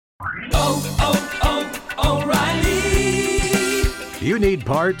O'Reilly! You need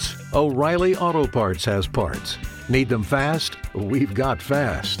parts? O'Reilly Auto Parts has parts. Need them fast? We've got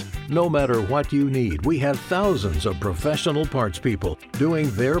fast. No matter what you need, we have thousands of professional parts people doing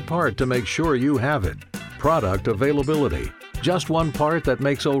their part to make sure you have it. Product availability. Just one part that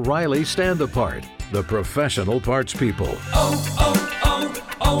makes O'Reilly stand apart. The professional parts people.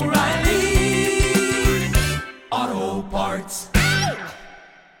 O'Reilly Auto Parts.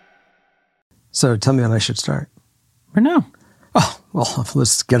 So tell me when I should start. Or no. Oh, well,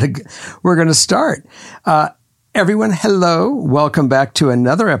 we're going to start. Everyone, hello. Welcome back to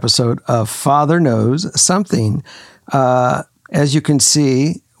another episode of Father Knows Something. As you can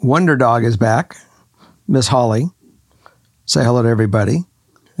see, Wonder Dog is back. Miss Holly. Say hello to everybody.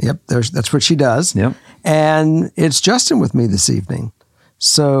 Yep, that's what she does. Yep. And it's Justin with me this evening.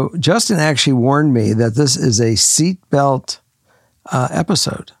 So Justin actually warned me that this is a seatbelt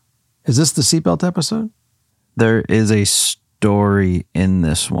episode. Is this the seatbelt episode? There is a story in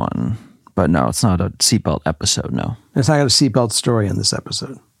this one, but no, it's not a seatbelt episode, no. It's not got a seatbelt story in this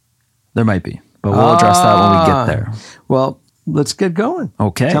episode. There might be, but we'll address that when we get there. Well, let's get going.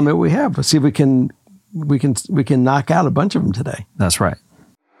 Okay. Tell me what we have. Let's see if we can knock out a bunch of them today. That's right.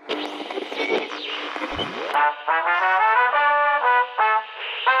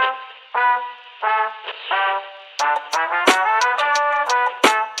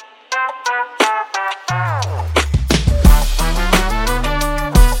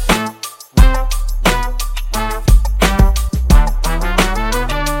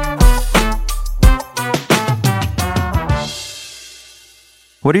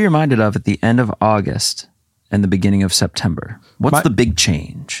 What are you reminded of at the end of August and the beginning of September? What's the big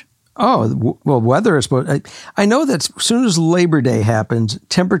change? Oh, well, weather is supposed. I know that as soon as Labor Day happens,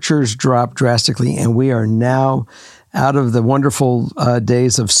 temperatures drop drastically, and we are now out of the wonderful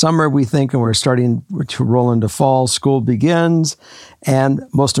days of summer, we think, and we're starting to roll into fall. School begins, and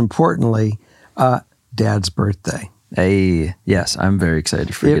most importantly, Dad's birthday. Hey, yes, I'm very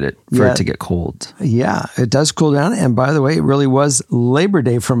excited for it to get cold. Yeah, it does cool down. And by the way, it really was Labor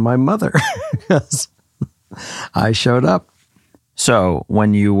Day from my mother because I showed up. So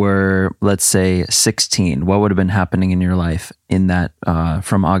when you were, let's say, 16, what would have been happening in your life in that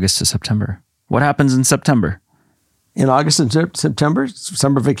from August to September? What happens in September? In August and September,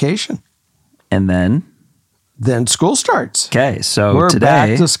 summer vacation. And then? Then school starts. Okay, so we're today,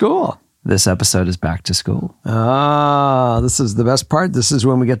 back to school. This episode is back to school. This is the best part. This is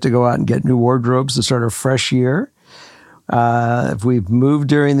when we get to go out and get new wardrobes to start a fresh year. If we've moved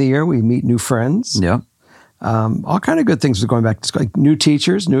during the year, we meet new friends. Yep. All kind of good things with going back to school, like new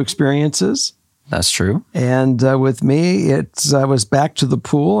teachers, new experiences. That's true. And with me, I was back to the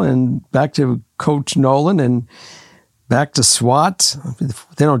pool and back to Coach Nolan and back to SWAT.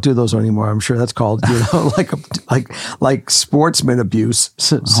 They don't do those anymore. I'm sure that's called, like sportsman abuse.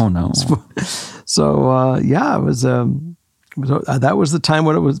 Oh no! So yeah, it was. That was the time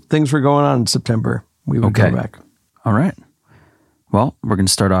when things were going on in September. We would go back. All right. Well, we're going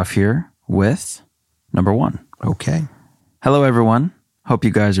to start off here with number 1. Okay. Hello, everyone. Hope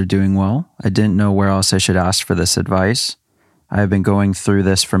you guys are doing well. I didn't know where else I should ask for this advice. I have been going through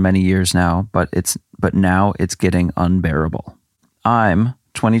this for many years now, but now it's getting unbearable. I'm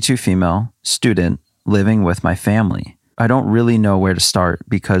 22 female, student, living with my family. I don't really know where to start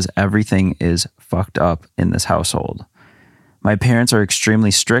because everything is fucked up in this household. My parents are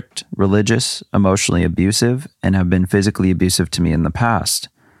extremely strict, religious, emotionally abusive, and have been physically abusive to me in the past.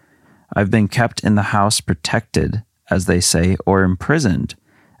 I've been kept in the house protected, as they say, or imprisoned,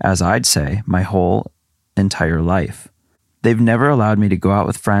 as I'd say, my whole entire life. They've never allowed me to go out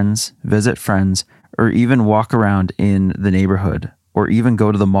with friends, visit friends, or even walk around in the neighborhood, or even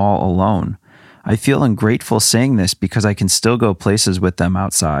go to the mall alone. I feel ungrateful saying this because I can still go places with them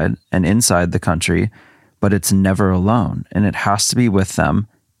outside and inside the country, but it's never alone, and it has to be with them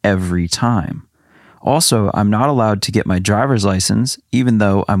every time. Also, I'm not allowed to get my driver's license, even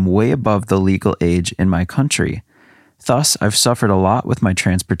though I'm way above the legal age in my country. Thus, I've suffered a lot with my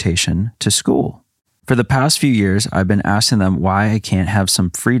transportation to school. For the past few years, I've been asking them why I can't have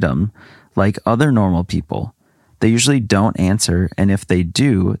some freedom like other normal people. They usually don't answer, and if they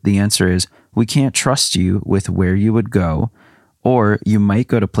do, the answer is, we can't trust you with where you would go, or you might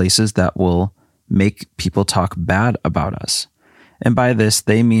go to places that will make people talk bad about us. And by this,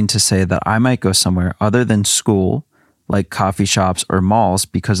 they mean to say that I might go somewhere other than school, like coffee shops or malls,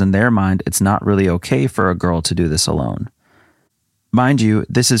 because in their mind, it's not really okay for a girl to do this alone. Mind you,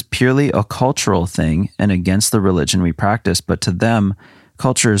 this is purely a cultural thing and against the religion we practice, but to them,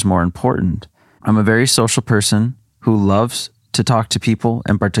 culture is more important. I'm a very social person who loves to talk to people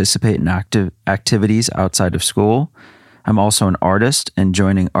and participate in activities outside of school. I'm also an artist, and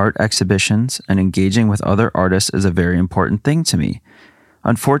joining art exhibitions and engaging with other artists is a very important thing to me.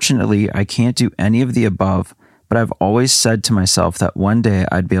 Unfortunately, I can't do any of the above, but I've always said to myself that one day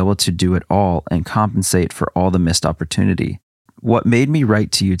I'd be able to do it all and compensate for all the missed opportunity. What made me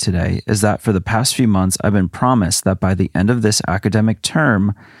write to you today is that for the past few months, I've been promised that by the end of this academic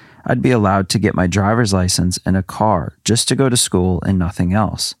term, I'd be allowed to get my driver's license and a car just to go to school and nothing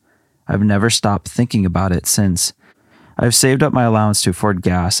else. I've never stopped thinking about it since. I've saved up my allowance to afford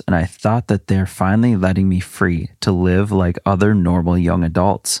gas, and I thought that they're finally letting me free to live like other normal young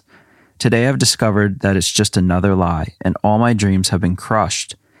adults. Today I've discovered that it's just another lie, and all my dreams have been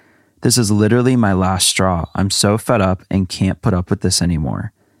crushed. This is literally my last straw. I'm so fed up and can't put up with this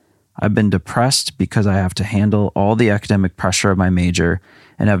anymore. I've been depressed because I have to handle all the academic pressure of my major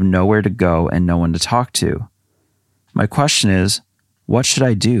and have nowhere to go and no one to talk to. My question is, what should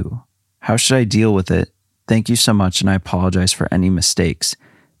I do? How should I deal with it? Thank you so much, and I apologize for any mistakes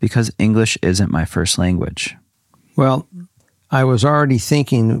because English isn't my first language. Well, I was already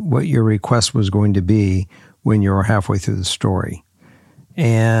thinking what your request was going to be when you were halfway through the story.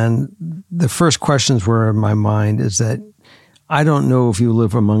 And the first questions were in my mind is that I don't know if you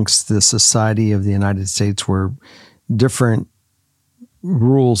live amongst the society of the United States where different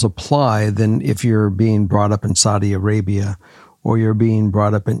rules apply than if you're being brought up in Saudi Arabia or you're being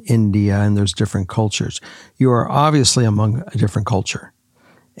brought up in India and there's different cultures. You are obviously among a different culture.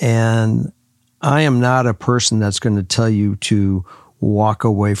 And I am not a person that's going to tell you to walk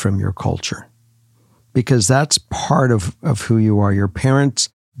away from your culture, because that's part of who you are. Your parents'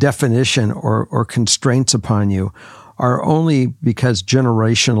 definition or constraints upon you are only because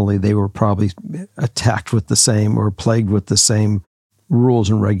generationally they were probably attacked with the same or plagued with the same rules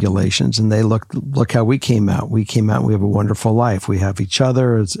and regulations. And they look how we came out. We came out and we have a wonderful life. We have each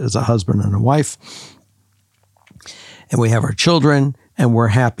other as a husband and a wife. And we have our children and we're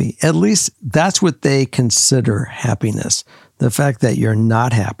happy. At least that's what they consider happiness. The fact that you're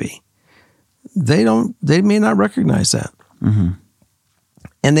not happy. They may not recognize that. Mm-hmm.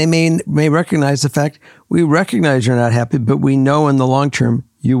 And they may recognize the fact, we recognize you're not happy, but we know in the long term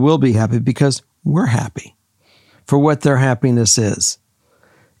you will be happy because we're happy for what their happiness is.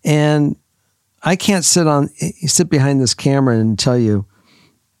 And I can't sit behind this camera and tell you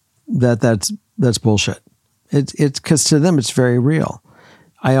that's bullshit. It's because to them it's very real.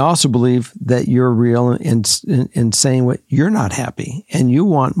 I also believe that you're real in saying what you're not happy and you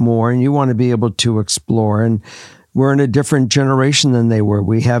want more and you want to be able to explore. And we're in a different generation than they were.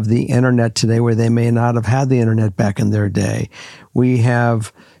 We have the internet today where they may not have had the internet back in their day. We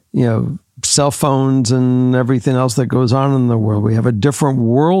have, cell phones and everything else that goes on in the world. We have a different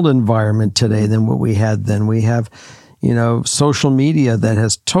world environment today than what we had then. We have, social media that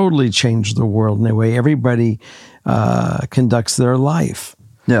has totally changed the world in a way everybody conducts their life.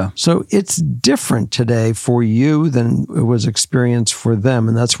 Yeah. So it's different today for you than it was experienced for them.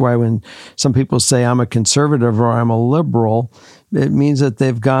 And that's why when some people say I'm a conservative or I'm a liberal, it means that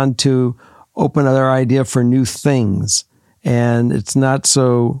they've gone to open their idea for new things. And it's not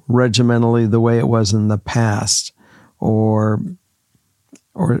so regimentally the way it was in the past, or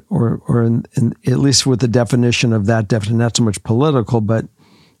at least with the definition of that definition, not so much political, but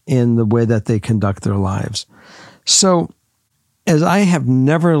in the way that they conduct their lives. So, as I have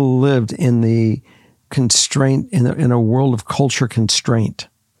never lived in the constraint, in a world of culture constraint,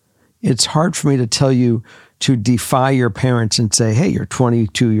 it's hard for me to tell you to defy your parents and say, hey, you're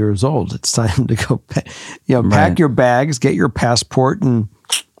 22 years old. It's time to go, pack your bags, get your passport and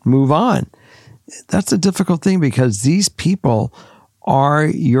move on. That's a difficult thing because these people are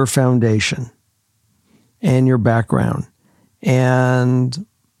your foundation and your background. And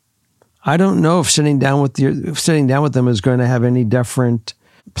I don't know if sitting down with them is going to have any different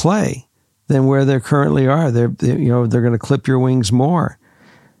play than where they currently are. They're going to clip your wings more.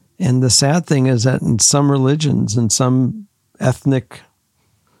 And the sad thing is that in some religions and some ethnic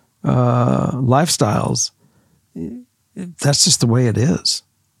lifestyles, that's just the way it is.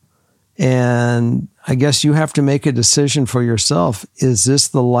 And I guess you have to make a decision for yourself. Is this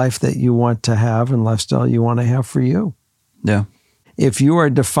the life that you want to have and lifestyle you want to have for you? Yeah. If you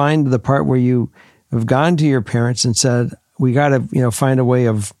are defined to the part where you have gone to your parents and said, we got to, find a way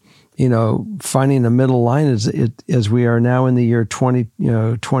of, finding a middle line as we are now in the year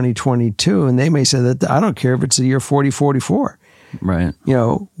 2022. And they may say that I don't care if it's the year 4044. Right.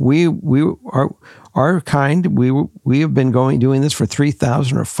 We are our kind. We have been doing this for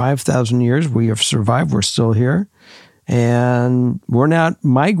 3,000 or 5,000 years. We have survived. We're still here. And we're not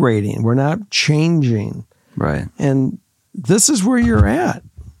migrating. We're not changing. Right. And this is where you're at.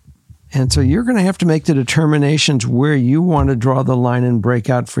 And so you're going to have to make the determinations where you want to draw the line and break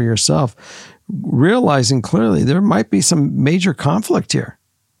out for yourself, realizing clearly there might be some major conflict here.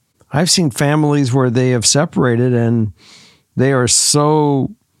 I've seen families where they have separated and they are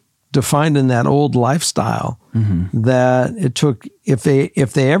so defined in that old lifestyle that it took, if they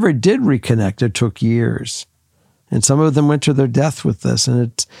ever did reconnect, it took years. And some of them went to their death with this,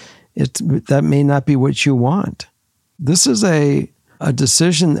 and that may not be what you want. This is a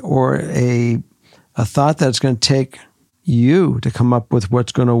decision or a thought that's going to take you to come up with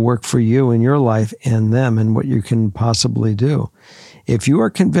what's going to work for you in your life and them and what you can possibly do. If you are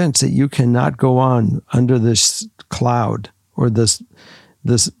convinced that you cannot go on under this cloud or this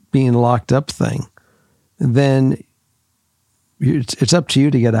being locked up thing, then it's up to you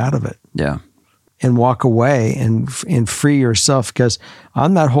to get out of it. Yeah. And walk away and free yourself, because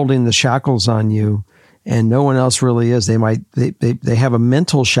I'm not holding the shackles on you, and no one else really is. They have a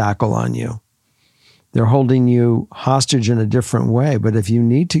mental shackle on you. They're holding you hostage in a different way. But if you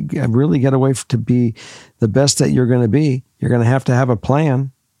need to really get away to be the best that you're going to be, you're going to have a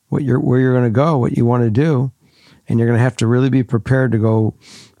plan, where you're going to go, what you want to do, and you're going to have to really be prepared to go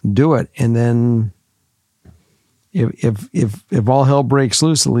do it. And then if all hell breaks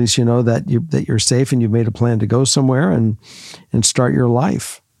loose, at least you know that you're safe and you've made a plan to go somewhere and start your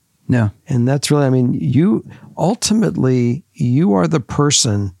life. Yeah. And that's really, I mean, you ultimately are the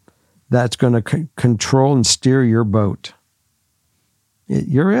person that's going to control and steer your boat.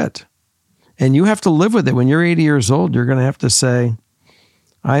 You're it. And you have to live with it. When you're 80 years old, you're going to have to say,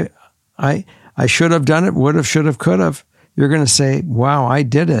 I should have done it, would have, should have, could have. You're going to say, wow, I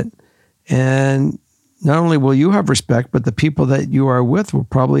did it. And not only will you have respect, but the people that you are with will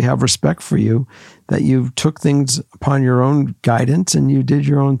probably have respect for you, that you took things upon your own guidance and you did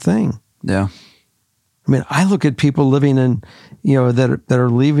your own thing. Yeah. I mean, I look at people living in, that are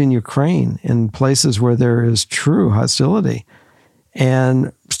leaving Ukraine in places where there is true hostility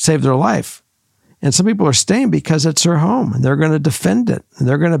and save their life. And some people are staying because it's their home and they're going to defend it and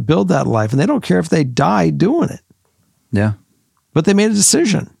they're going to build that life. And they don't care if they die doing it. Yeah. But they made a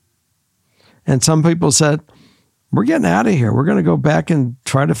decision. And some people said, we're getting out of here. We're going to go back and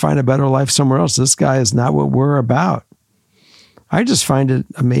try to find a better life somewhere else. This guy is not what we're about. I just find it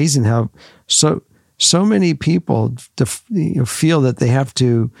amazing how so many people feel that they have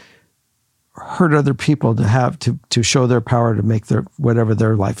to hurt other people to have to show their power to make their whatever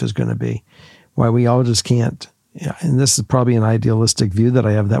their life is going to be. Why we all just can't. Yeah, and this is probably an idealistic view that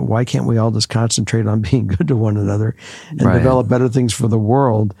I have, that why can't we all just concentrate on being good to one another and develop better things for the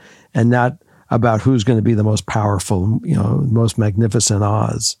world, and not about who's going to be the most powerful, most magnificent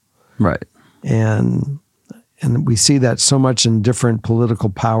Oz. Right. And we see that so much in different political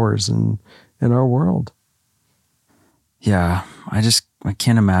powers in our world. Yeah. I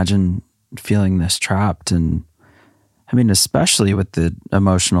can't imagine feeling this trapped. And I mean, especially with the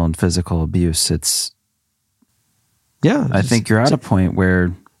emotional and physical abuse, I think you're at a point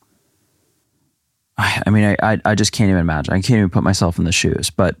where, I just can't even imagine. I can't even put myself in the shoes,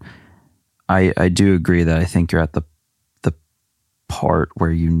 but I do agree that I think you're at the part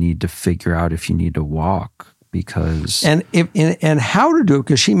where you need to figure out if you need to walk, because and how to do it,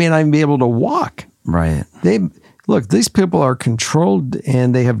 because she may not even be able to walk. Right. These people are controlled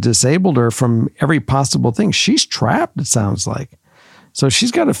and they have disabled her from every possible thing. She's trapped, it sounds like. So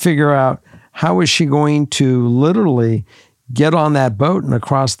she's got to figure out, how is she going to literally get on that boat and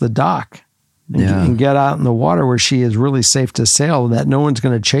across the dock and get out in the water where she is really safe to sail, that no one's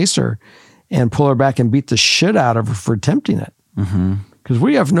going to chase her and pull her back and beat the shit out of her for attempting it. Because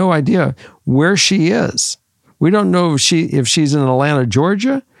we have no idea where she is. We don't know if she's in Atlanta,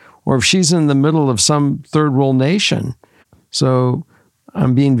 Georgia, or if she's in the middle of some third world nation. So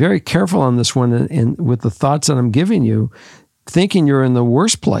I'm being very careful on this one and with the thoughts that I'm giving you, thinking you're in the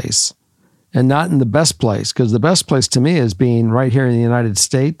worst place and not in the best place. Because the best place to me is being right here in the United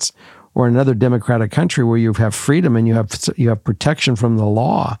States or another democratic country where you have freedom and you have protection from the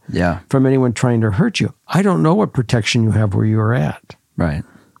law, from anyone trying to hurt you. I don't know what protection you have where you're at. Right.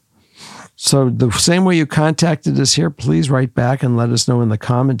 So the same way you contacted us here, please write back and let us know in the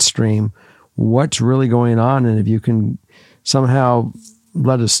comment stream what's really going on. And if you can somehow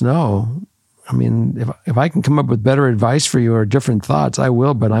let us know. I mean, if I can come up with better advice for you or different thoughts, I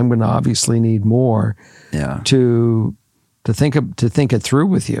will, but I'm going to obviously need more to think it through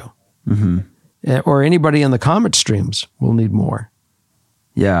with you. Or anybody in the comment streams will need more.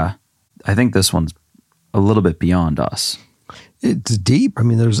 Yeah. I think this one's a little bit beyond us. It's deep. I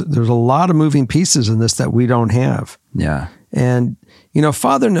mean, there's a lot of moving pieces in this that we don't have. Yeah. And,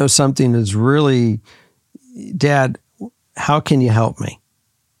 Father Knows Something is really, Dad, how can you help me?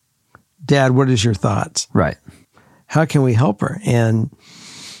 Dad, what is your thoughts? Right. How can we help her? And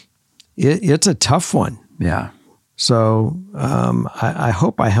it's a tough one. Yeah. So I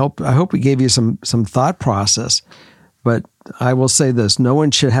hope we gave you some thought process. But I will say this: no one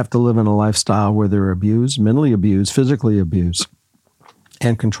should have to live in a lifestyle where they're abused, mentally abused, physically abused,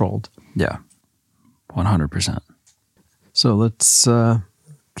 and controlled. Yeah. 100%. So let's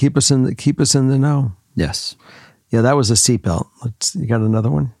keep us in the know. Yes. Yeah, that was a seatbelt. You got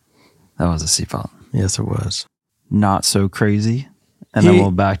another one? That was a seatbelt. Yes, it was. Not so crazy. And then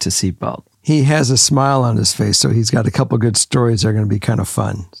we'll back to seatbelt. He has a smile on his face, so he's got a couple good stories that are going to be kind of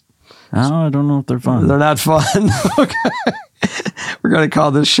fun. Oh, I don't know if they're fun. They're not fun. Okay. We're going to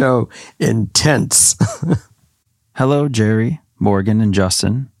call this show Intense. Hello, Jerry, Morgan, and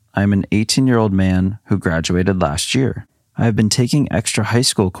Justin. I'm an 18-year-old man who graduated last year. I have been taking extra high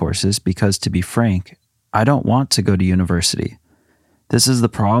school courses because, to be frank, I don't want to go to university. This is the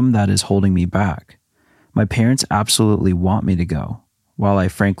problem that is holding me back. My parents absolutely want me to go, while I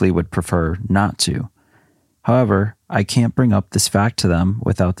frankly would prefer not to. However, I can't bring up this fact to them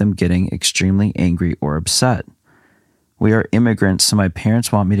without them getting extremely angry or upset. We are immigrants, so my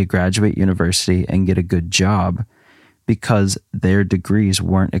parents want me to graduate university and get a good job because their degrees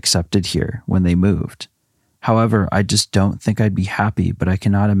weren't accepted here when they moved. However, I just don't think I'd be happy, but I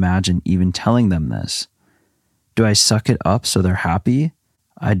cannot imagine even telling them this. Do I suck it up so they're happy?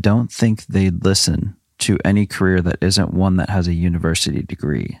 I don't think they'd listen to any career that isn't one that has a university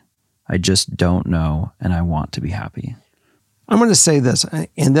degree. I just don't know, and I want to be happy. I'm going to say this,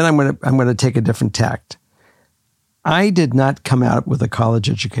 and then I'm going to take a different tact. I did not come out with a college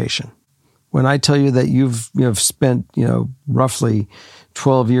education. When I tell you that you've spent roughly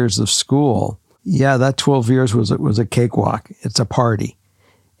 12 years of school, yeah, that 12 years was a cakewalk. It's a party,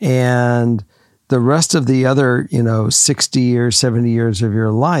 and the rest of the other 60 years, 70 years of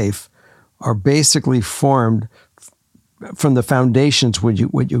your life are basically formed from the foundations what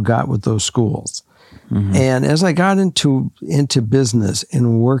you got with those schools. Mm-hmm. And as I got into business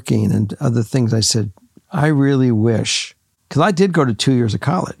and working and other things, I said, I really wish, because I did go to 2 years of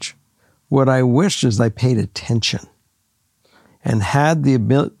college. What I wished is I paid attention and had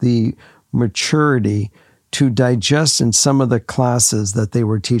the maturity to digest in some of the classes that they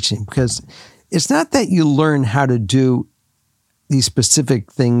were teaching. Because it's not that you learn how to do these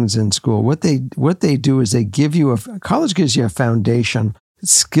specific things in school. What they do is they give you college gives you a foundation,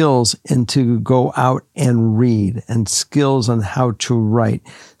 skills, and to go out and read, and skills on how to write,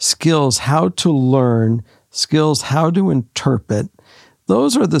 skills how to learn, skills how to interpret.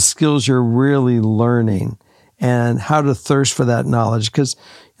 Those are the skills you're really learning, and how to thirst for that knowledge. Because,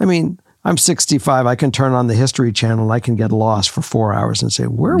 I'm 65. I can turn on the History Channel and I can get lost for 4 hours and say,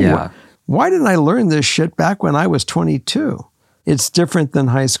 why didn't I learn this shit back when I was 22? It's different than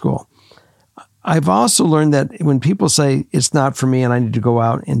high school. I've also learned that when people say it's not for me and I need to go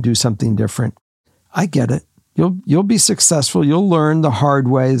out and do something different, I get it. You'll be successful. You'll learn the hard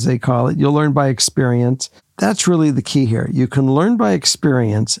way, as they call it. You'll learn by experience. That's really the key here. You can learn by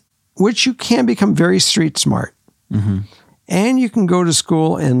experience, which you can become very street smart. Mm-hmm. And you can go to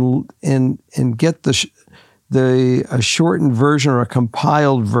school and get a shortened version, or a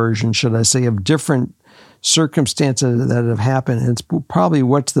compiled version, should I say, of different circumstances that have happened. And it's probably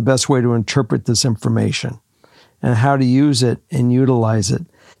what's the best way to interpret this information and how to use it and utilize it.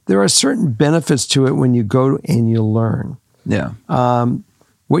 There are certain benefits to it when you go and you learn. Yeah.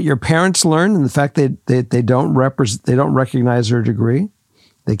 What your parents learn, and the fact that they don't recognize their degree,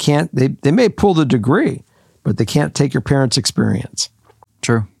 they may pull the degree, but they can't take your parents' experience.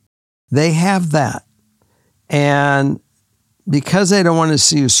 True. They have that. And because they don't want to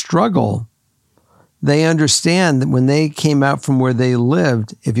see you struggle, they understand that when they came out from where they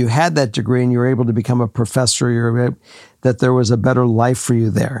lived, if you had that degree and you were able to become a professor, that there was a better life for you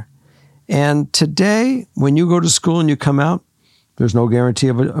there. And today, when you go to school and you come out, there's no guarantee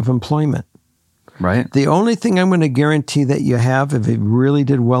of employment. Right. The only thing I'm going to guarantee that you have, if you really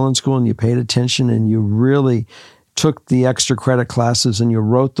did well in school and you paid attention and you really took the extra credit classes and you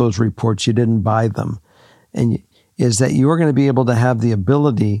wrote those reports, you didn't buy them, is that you're going to be able to have the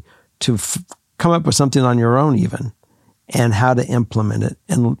ability to come up with something on your own even, and how to implement it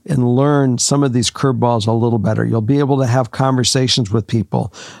and learn some of these curveballs a little better. You'll be able to have conversations with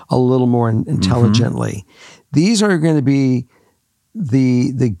people a little more intelligently. Mm-hmm. These are going to be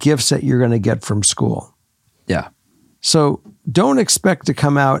the gifts that you're going to get from school. Yeah. So don't expect to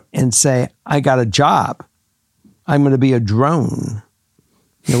come out and say, I got a job. I'm going to be a drone.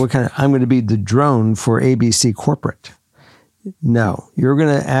 I'm going to be the drone for ABC Corporate. No, you're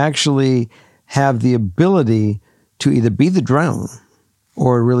going to actually have the ability to either be the drone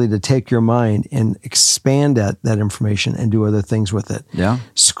or really to take your mind and expand that information and do other things with it. Yeah.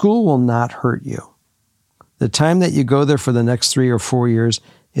 School will not hurt you. The time that you go there for the next 3 or 4 years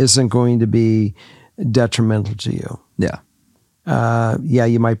isn't going to be detrimental to you. Yeah.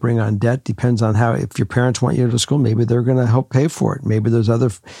 You might bring on debt. Depends on if your parents want you to school, maybe they're going to help pay for it. Maybe there's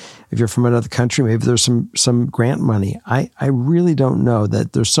if you're from another country, maybe there's some grant money. I really don't know.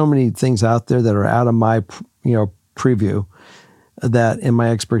 That there's so many things out there that are out of my, preview, that in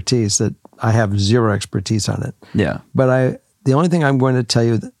my expertise, that I have zero expertise on it. Yeah. But the only thing I'm going to tell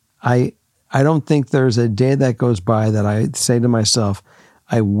you, that I don't think there's a day that goes by that I say to myself,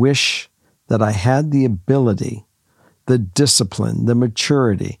 I wish that I had the ability, the discipline, the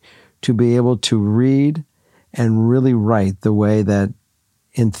maturity to be able to read and really write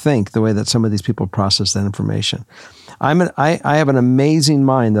and think the way that some of these people process that information. I have an amazing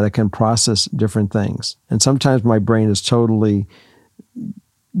mind that I can process different things. And sometimes my brain is totally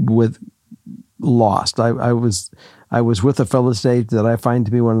lost. I was with a fellow today that I find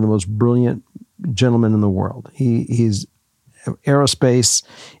to be one of the most brilliant gentlemen in the world. He's aerospace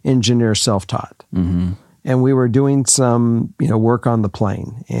engineer, self-taught. Mm-hmm. And we were doing some, work on the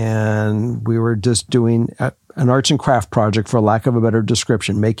plane, and we were just doing an arts and craft project, for lack of a better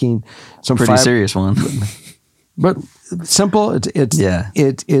description, making some pretty serious one, but simple.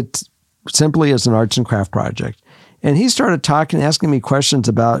 It simply is an arts and craft project. And he started asking me questions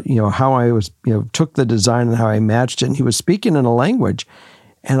about, how I was, took the design and how I matched it. And he was speaking in a language,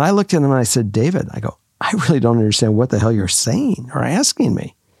 and I looked at him and I said, David, I really don't understand what the hell you're saying or asking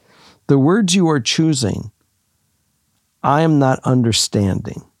me. The words you are choosing, I am not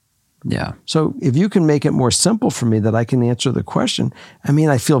understanding. Yeah. So if you can make it more simple for me that I can answer the question,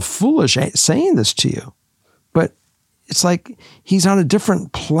 I feel foolish saying this to you, but it's like he's on a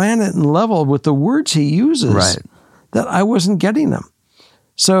different planet and level with the words he uses, right, that I wasn't getting them.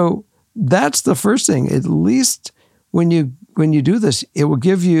 So that's the first thing. At least when you do this, it will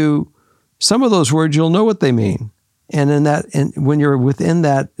give you some of those words, you'll know what they mean. And when you're within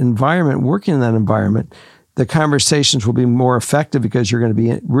that environment, working in that environment, the conversations will be more effective because you're going to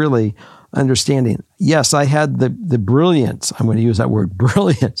be really understanding. Yes, I had the brilliance, I'm going to use that word,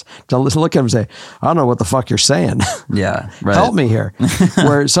 brilliance, to look at him and say, I don't know what the fuck you're saying. Yeah, right. Help me here.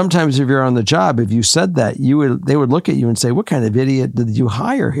 Where sometimes if you're on the job, if you said that, they would look at you and say, what kind of idiot did you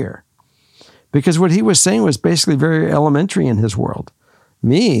hire here? Because what he was saying was basically very elementary in his world.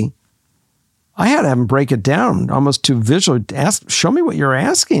 Me, I had to have him break it down almost to visual. Show me what you're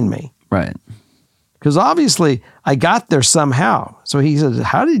asking me. Right. Because obviously I got there somehow. So he said,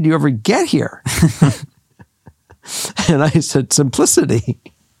 how did you ever get here? And I said, simplicity.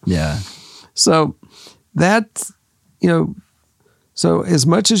 Yeah. So that's, so as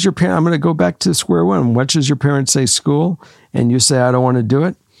much as your parent, I'm going to go back to square one. As much as your parents say school and you say, I don't want to do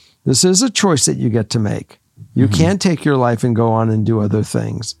it, this is a choice that you get to make. You can take your life and go on and do other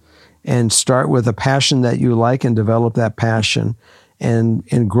things. And start with a passion that you like and develop that passion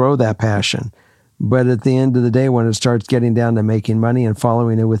and grow that passion. But at the end of the day, when it starts getting down to making money and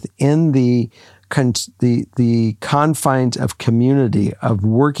following it within the confines of community, of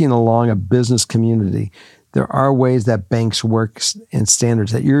working along a business community, there are ways that banks work and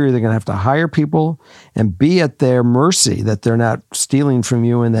standards that you're either going to have to hire people and be at their mercy, that they're not stealing from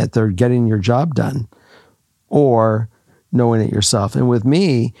you and that they're getting your job done, or knowing it yourself. And with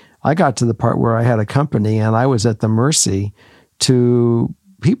me, I got to the part where I had a company and I was at the mercy to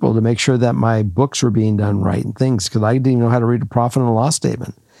people to make sure that my books were being done right and things, because I didn't even know how to read a profit and loss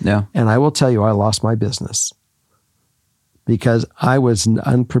statement. Yeah. And I will tell you, I lost my business because I was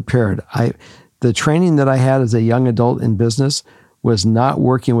unprepared. The training that I had as a young adult in business was not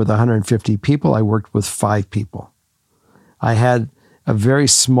working with 150 people. I worked with 5 people. I had a very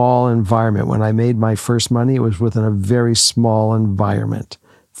small environment. When I made my first money, it was within a very small environment.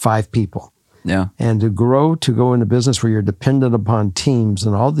 5 people. Yeah. And to go into business where you're dependent upon teams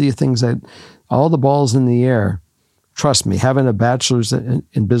and all the things all the balls in the air, trust me, having a bachelor's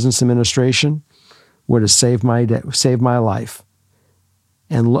in business administration would have saved my life.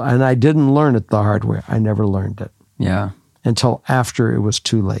 And I didn't learn it the hard way. I never learned it. Yeah. Until after it was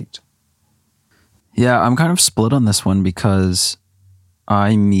too late. Yeah, I'm kind of split on this one because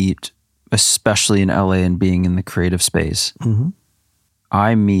I meet, especially in LA and being in the creative space,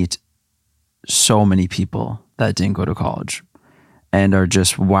 I meet so many people that didn't go to college and are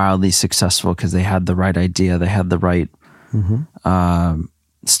just wildly successful because they had the right idea, they had the right,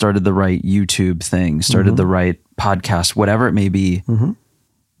 started the right YouTube thing, started the right podcast, whatever it may be.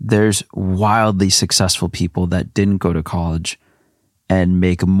 There's wildly successful people that didn't go to college and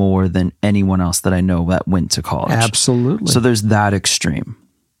make more than anyone else that I know that went to college. Absolutely. So there's that extreme,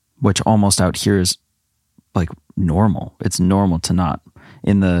 which almost out here is like normal. It's normal to not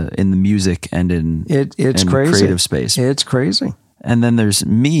in the music and in it's in crazy. the creative space. It's crazy. And then there's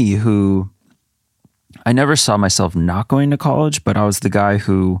me, who I never saw myself not going to college, but I was the guy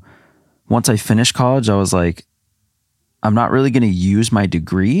who, once I finished college, I was like, I'm not really going to use my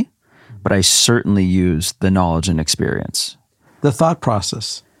degree, but I certainly use the knowledge and experience. The thought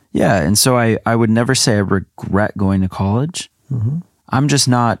process. Yeah. And so I would never say I regret going to college. Mm-hmm. I'm just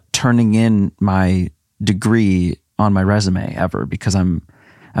not turning in my degree on my resume ever, because I'm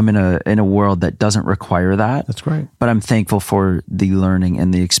in a world that doesn't require that. That's right. But I'm thankful for the learning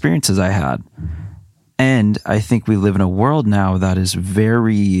and the experiences I had. And I think we live in a world now that is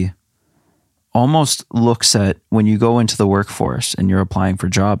very, almost looks at, when you go into the workforce and you're applying for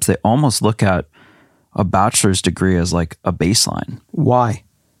jobs, they almost look at a bachelor's degree as like a baseline. Why?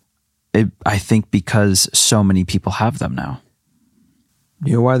 I think because so many people have them now.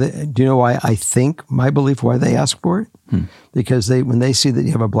 Do you know why I think, my belief, why they ask for it? Because when they see that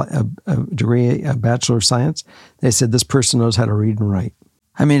you have a degree, a Bachelor of Science, they said this person knows how to read and write.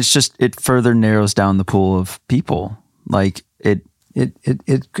 I mean, it's just, it further narrows down the pool of people. Like it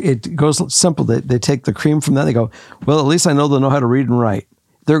goes simple. They take the cream from that. They go, well, at least I know they'll know how to read and write.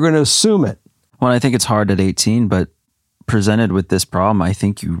 They're going to assume it. Well, I think it's hard at 18, but presented with this problem, I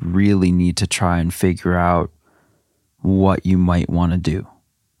think you really need to try and figure out what you might want to do,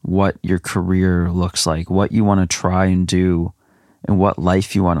 what your career looks like, what you want to try and do, and what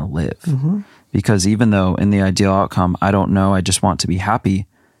life you want to live. Mm-hmm. Because even though in the ideal outcome, I don't know, I just want to be happy.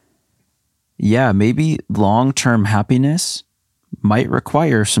 Yeah, maybe long-term happiness might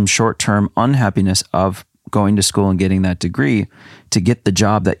require some short-term unhappiness of going to school and getting that degree to get the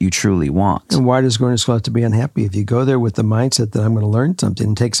job that you truly want. And why does going to school have to be unhappy? If you go there with the mindset that I'm going to learn something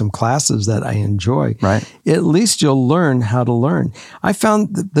and take some classes that I enjoy, right, at least you'll learn how to learn. I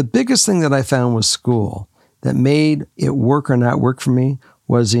found the biggest thing that I found with school that made it work or not work for me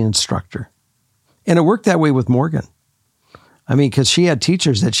was the instructor. And it worked that way with Morgan. I mean, because she had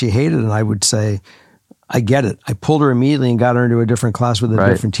teachers that she hated, and I would say, I get it. I pulled her immediately and got her into a different class with a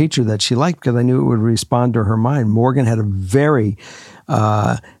different teacher that she liked, because I knew it would respond to her mind. Morgan had a very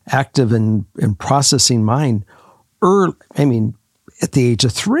active and processing mind. I mean, at the age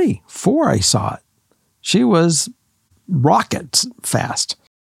of 3, 4, I saw it. She was rocket fast,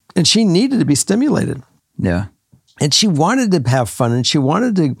 and she needed to be stimulated. Yeah. And she wanted to have fun, and she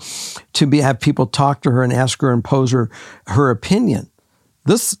wanted to have people talk to her and ask her and pose her opinion.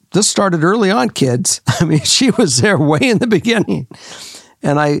 This started early on, kids. I mean, she was there way in the beginning.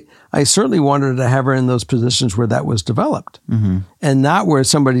 And I certainly wanted to have her in those positions where that was developed. Mm-hmm. And not where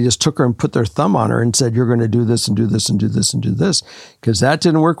somebody just took her and put their thumb on her and said, you're going to do this and do this and do this and do this. Because that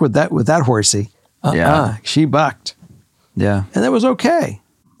didn't work with that horsey. Yeah. She bucked. Yeah. And that was okay.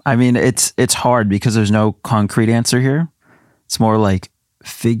 I mean, it's hard because there's no concrete answer here. It's more like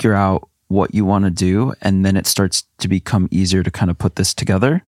figure out what you want to do, and then it starts to become easier to kind of put this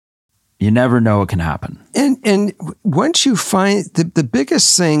together. You never know what can happen. And once you find the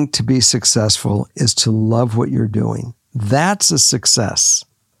biggest thing to be successful is to love what you're doing. That's a success.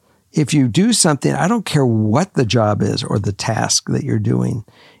 If you do something, I don't care what the job is or the task that you're doing,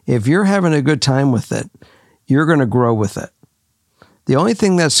 if you're having a good time with it, you're going to grow with it. The only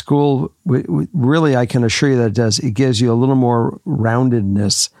thing that school really, I can assure you that it does, it gives you a little more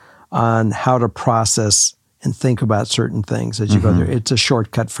roundedness on how to process and think about certain things as you go there. It's a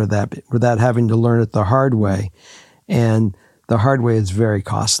shortcut for that, without having to learn it the hard way. And the hard way is very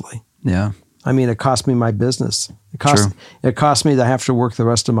costly. Yeah. I mean, it cost me my business. It cost me to have to work the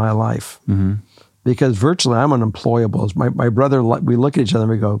rest of my life. Mm-hmm. Because virtually I'm unemployable. My brother, we look at each other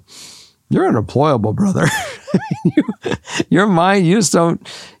and we go, you're unemployable, brother. Your mind, you just don't,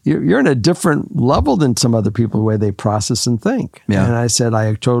 you're in a different level than some other people, the way they process and think. Yeah. And I said,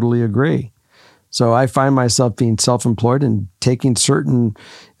 I totally agree. So I find myself being self-employed and taking certain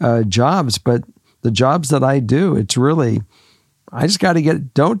jobs, but the jobs that I do, it's really, I just got to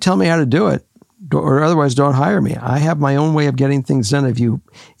don't tell me how to do it, or otherwise don't hire me. I have my own way of getting things done. If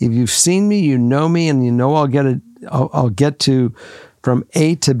you've seen me, you know me, and you know I'll get to from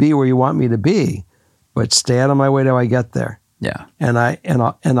A to B where you want me to be, but stay out of my way till I get there. Yeah. And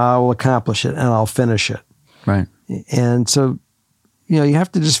I'll accomplish it, and I'll finish it. Right. And so, you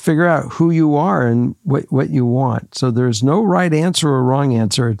have to just figure out who you are and what you want. So there's no right answer or wrong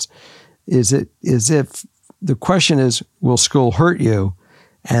answer. Is if the question is, will school hurt you?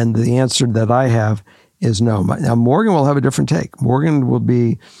 And the answer that I have is no. Now, Morgan will have a different take. Morgan will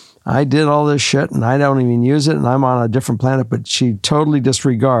be I did all this shit and I don't even use it and I'm on a different planet, but she totally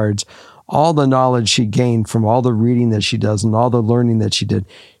disregards all the knowledge she gained from all the reading that she does and all the learning that she did.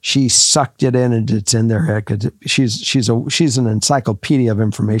 She sucked it in and it's in their head. She's an encyclopedia of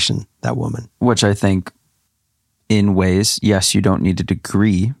information, that woman. Which I think in ways, yes, you don't need a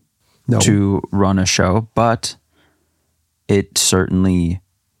degree to run a show, but it certainly,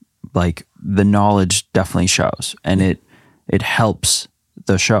 like, the knowledge definitely shows, and it helps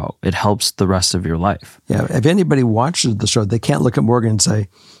the show. It helps the rest of your life. Yeah. If anybody watches the show, they can't look at Morgan and say,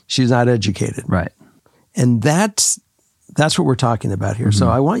 she's not educated. Right. And that's what we're talking about here. So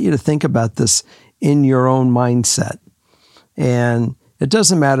I want you to think about this in your own mindset. And it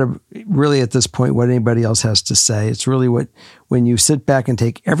doesn't matter really at this point what anybody else has to say. It's really when you sit back and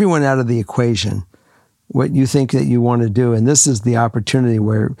take everyone out of the equation, what you think that you want to do. And this is the opportunity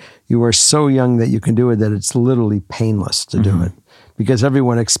where you are so young that you can do it, that it's literally painless to do it, because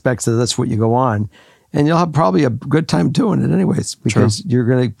everyone expects that that's what you go on. And you'll have probably a good time doing it anyways, because you're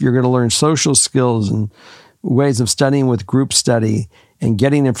gonna learn social skills and ways of studying with group study and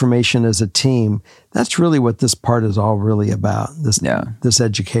getting information as a team. That's really what this part is all really about. This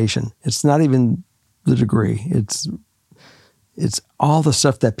education. It's not even the degree. It's all the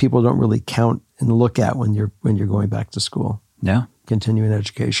stuff that people don't really count and look at when you're going back to school. Yeah. Continuing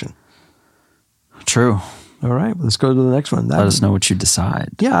education. True. All right, let's go to the next one. Let us know what you decide.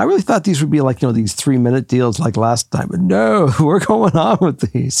 Yeah, I really thought these would be like, these 3-minute deals like last time, but no, we're going on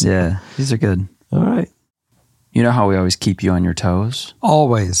with these. Yeah, these are good. All right. You know how we always keep you on your toes?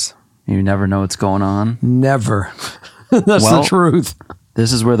 Always. You never know what's going on? Never. That's the truth.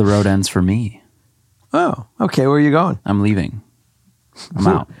 This is where the road ends for me. Oh, okay. Where are you going? I'm leaving. I'm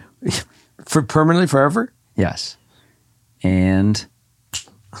out. For permanently, forever? Yes. And...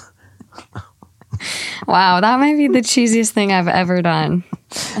 Wow, that might be the cheesiest thing I've ever done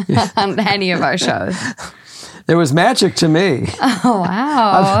on any of our shows. It was magic to me. Oh,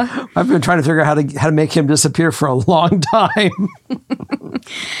 wow. I've been trying to figure out how to make him disappear for a long time.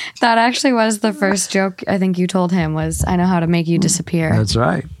 That actually was the first joke I think you told him was, I know how to make you disappear. That's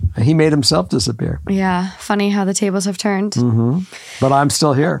right. He made himself disappear. Yeah. Funny how the tables have turned. But I'm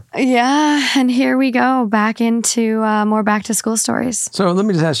still here. Yeah. And here we go back into more back to school stories. So let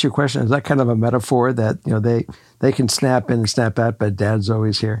me just ask you a question. Is that kind of a metaphor that, they can snap in and snap out, but dad's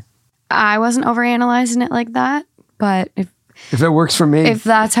always here? I wasn't overanalyzing it like that, but if it works for me. If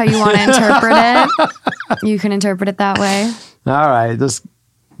that's how you want to interpret it, you can interpret it that way. All right.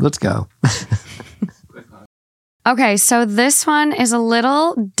 Let's go. Okay, so this one is a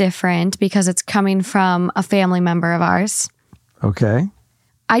little different because it's coming from a family member of ours. Okay.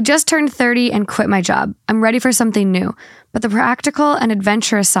 I just turned 30 and quit my job. I'm ready for something new, but the practical and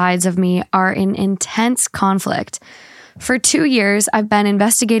adventurous sides of me are in intense conflict. For 2 years, I've been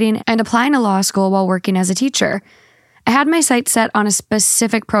investigating and applying to law school while working as a teacher. I had my sights set on a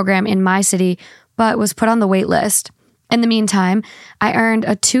specific program in my city, but was put on the wait list. In the meantime, I earned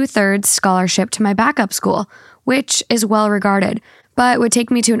a 2/3 scholarship to my backup school, which is well regarded, but would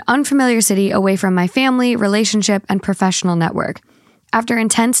take me to an unfamiliar city away from my family, relationship, and professional network. After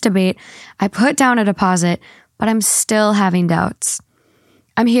intense debate, I put down a deposit, but I'm still having doubts.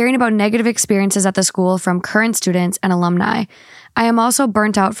 I'm hearing about negative experiences at the school from current students and alumni. I am also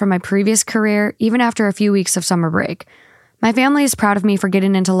burnt out from my previous career, even after a few weeks of summer break. My family is proud of me for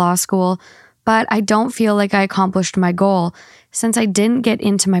getting into law school, but I don't feel like I accomplished my goal since I didn't get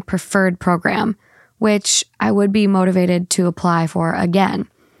into my preferred program, which I would be motivated to apply for again.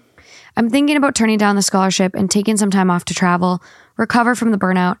 I'm thinking about turning down the scholarship and taking some time off to travel, recover from the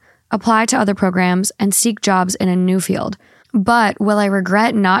burnout, apply to other programs, and seek jobs in a new field. But will I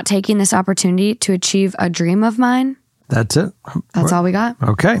regret not taking this opportunity to achieve a dream of mine? That's it. That's all we got.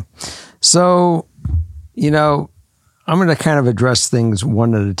 Okay. So, I'm going to kind of address things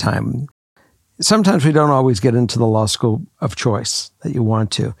one at a time. Sometimes we don't always get into the law school of choice that you want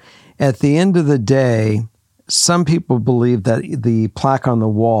to. At the end of the day, some people believe that the plaque on the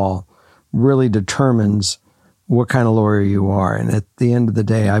wall really determines what kind of lawyer you are. And at the end of the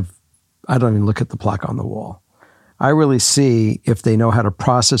day, I don't even look at the plaque on the wall. I really see if they know how to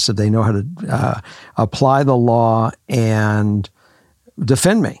process, if they know how to apply the law and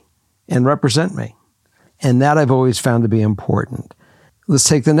defend me and represent me. And that I've always found to be important. Let's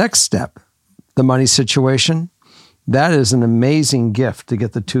take the next step. The money situation. That is an amazing gift to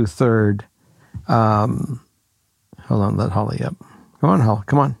get the 2/3. Hold on, let Holly up. Come on, Holly,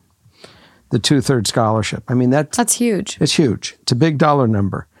 come on. The 2/3 scholarship. I mean, that's huge. It's huge. It's a big dollar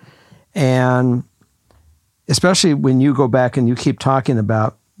number. And especially when you go back and you keep talking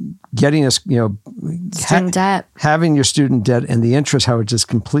about getting us, Student debt. Having your student debt and the interest, how it just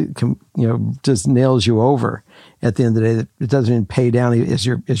just nails you over at the end of the day. It doesn't even pay down as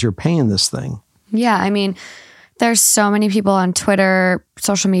you're paying this thing. Yeah, I mean, there's so many people on Twitter,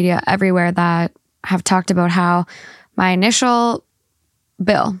 social media, everywhere that have talked about how my initial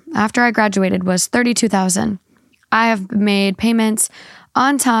bill after I graduated was $32,000. I have made payments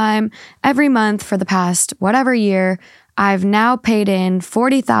on time every month for the past whatever year. I've now paid in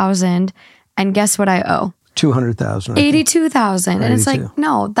 $40,000, and guess what I owe? $200,000. $82,000. And it's like,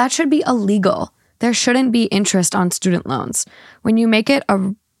 no, that should be illegal. There shouldn't be interest on student loans. When you make it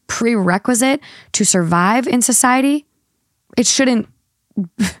a prerequisite to survive in society, it shouldn't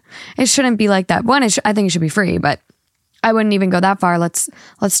be like that. One, I think it should be free, but I wouldn't even go that far. Let's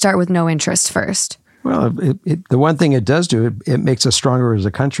start with no interest first. Well, the one thing it does do, it makes us stronger as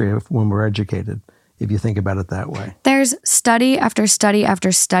a country when we're educated, if you think about it that way. There's study after study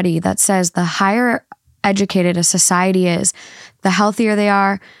after study that says the higher educated a society is, the healthier they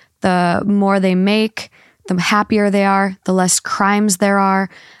are, the more they make, the happier they are, the less crimes there are,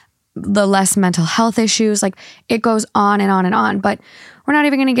 the less mental health issues. Like, it goes on and on and on. But we're not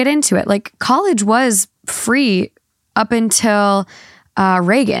even going to get into it. Like, college was free up until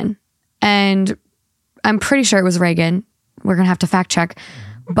Reagan. And I'm pretty sure it was Reagan. We're going to have to fact check.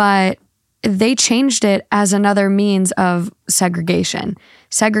 But they changed it as another means of segregation.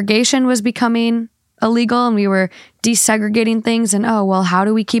 Segregation was becoming illegal, and we were desegregating things. And, oh, well, how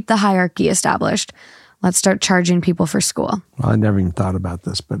do we keep the hierarchy established? Let's start charging people for school. Well, I never even thought about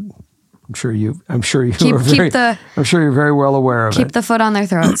this, but I'm sure you're very well aware of it. Keep the foot on their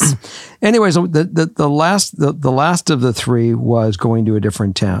throats. Anyways, the last of the three was going to a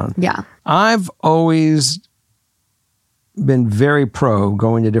different town. Yeah. I've always been very pro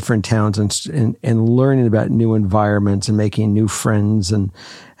going to different towns and learning about new environments and making new friends and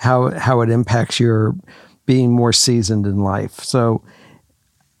how it impacts your being more seasoned in life. So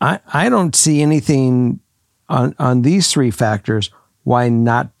I don't see anything on these three factors why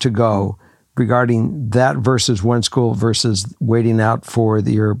not to go regarding that versus one school versus waiting out for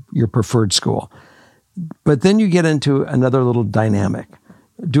your preferred school. But then you get into another little dynamic.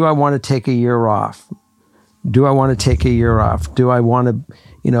 Do I want to take a year off? Do I want to take a year off? Do I want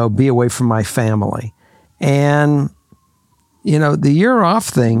to, be away from my family? And, the year off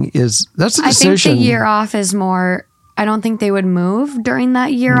thing that's a decision. I think the year off is more, I don't think they would move during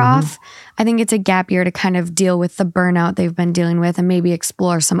that year off. I think it's a gap year to kind of deal with the burnout they've been dealing with and maybe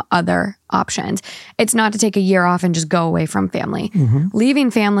explore some other options. It's not to take a year off and just go away from family. Leaving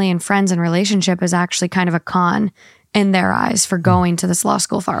family and friends and relationship is actually kind of a con in their eyes for going to this law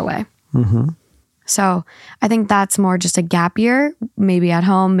school far away. So I think that's more just a gap year, maybe at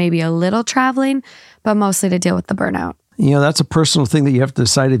home, maybe a little traveling, but mostly to deal with the burnout. That's a personal thing that you have to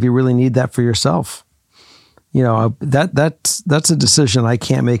decide if you really need that for yourself. That's a decision I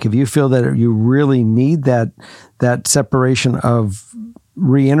can't make. If you feel that you really need that separation of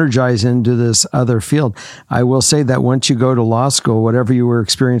re-energize into this other field, I will say that once you go to law school, whatever you were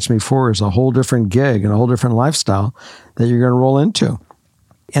experiencing before is a whole different gig and a whole different lifestyle that you're going to roll into.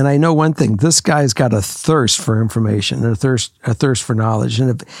 And I know one thing, this guy's got a thirst for information and a thirst for knowledge.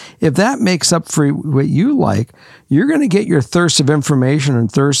 And if that makes up for what you like, you're going to get your thirst of information and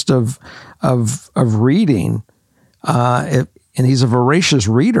thirst of reading. And he's a voracious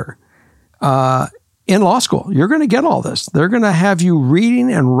reader. In law school, you're going to get all this. They're going to have you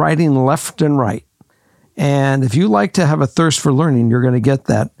reading and writing left and right. And if you like to have a thirst for learning, you're going to get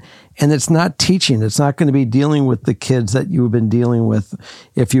that. And it's not teaching. It's not going to be dealing with the kids that you've been dealing with.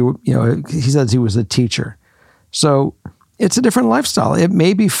 If he says he was a teacher. So it's a different lifestyle. It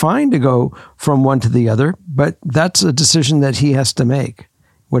may be fine to go from one to the other, but that's a decision that he has to make,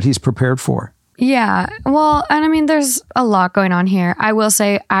 what he's prepared for. Yeah. Well, and I mean, there's a lot going on here. I will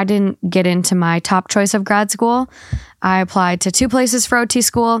say I didn't get into my top choice of grad school. I applied to 2 places for OT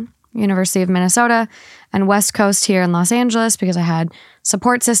school, University of Minnesota and West Coast here in Los Angeles, because I had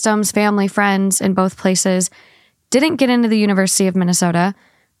support systems, family, friends in both places. Didn't get into the University of Minnesota,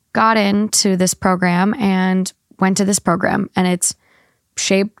 got into this program and went to this program, and it's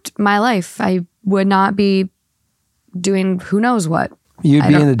shaped my life. I would not be doing who knows what. You'd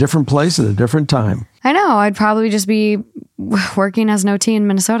be in a different place at a different time. I know. I'd probably just be working as an OT in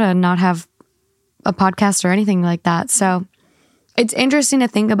Minnesota and not have a podcast or anything like that. So it's interesting to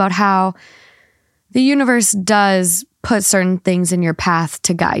think about how the universe does put certain things in your path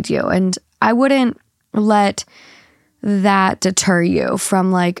to guide you. And I wouldn't let that deter you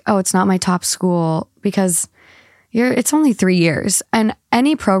from like, oh, it's not my top school, because it's only 3 years. And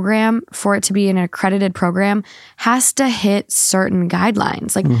any program, for it to be an accredited program, has to hit certain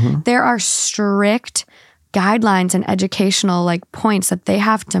guidelines. Like there are strict guidelines and educational like points that they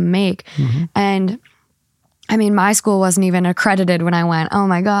have to make. And I mean, my school wasn't even accredited when I went. Oh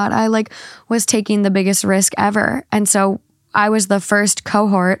my God, I like was taking the biggest risk ever. And so I was the first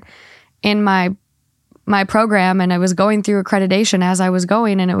cohort in my program, and I was going through accreditation as I was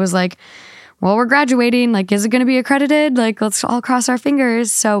going, and it was like, well, we're graduating. Like, is it going to be accredited? Like, let's all cross our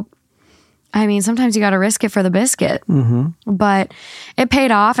fingers. So, I mean, sometimes you got to risk it for the biscuit. But it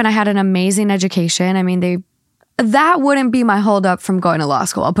paid off, and I had an amazing education. I mean, that wouldn't be my holdup from going to law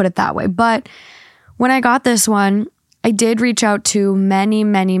school. I'll put it that way. But when I got this one, I did reach out to many,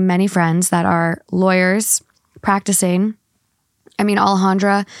 many, many friends that are lawyers practicing. I mean,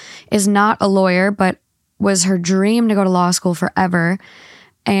 Alejandra is not a lawyer, but was her dream to go to law school forever.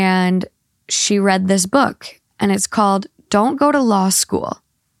 And she read this book, and it's called Don't Go to Law School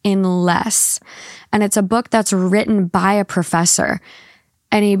Unless. And it's a book that's written by a professor.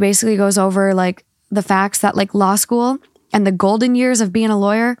 And he basically goes over like the facts that like law school and the golden years of being a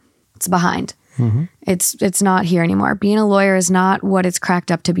lawyer, it's behind. It's not here anymore. Being a lawyer is not what it's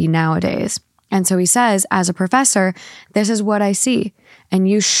cracked up to be nowadays. And so he says, as a professor, this is what I see. And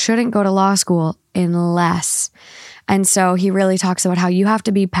you shouldn't go to law school unless. And so he really talks about how you have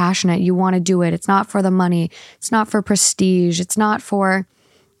to be passionate. You want to do it. It's not for the money. It's not for prestige. It's not for,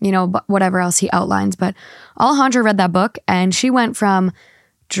 whatever else he outlines. But Alejandra read that book, and she went from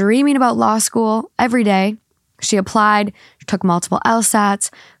dreaming about law school every day. She applied, took multiple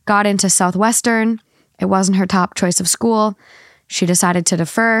LSATs, got into Southwestern. It wasn't her top choice of school. She decided to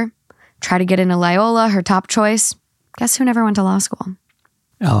defer, try to get into Loyola, her top choice. Guess who never went to law school?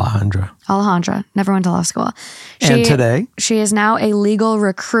 Alejandra never went to law school. And today? She is now a legal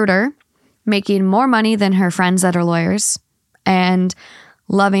recruiter, making more money than her friends that are lawyers and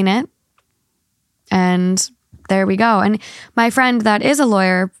loving it. And there we go. And my friend that is a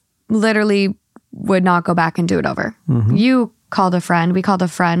lawyer literally would not go back and do it over. You called a friend. We called a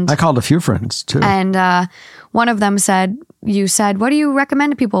friend. I called a few friends too. And one of them said, what do you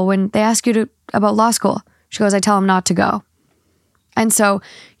recommend to people when they ask you about law school? She goes, I tell them not to go. And so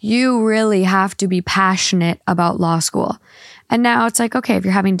you really have to be passionate about law school. And now it's like, okay, if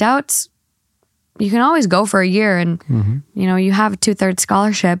you're having doubts, you can always go for a year and, you have a 2/3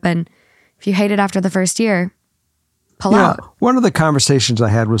 scholarship. And if you hate it after the first year, pull out. One of the conversations I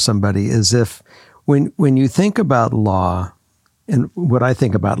had with somebody is when you think about law, and what I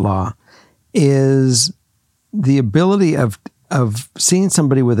think about law is the ability of seeing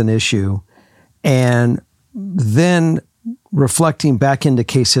somebody with an issue and then reflecting back into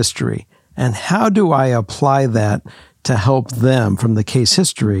case history. And how do I apply that to help them from the case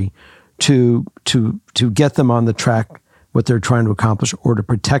history to get them on the track, what they're trying to accomplish, or to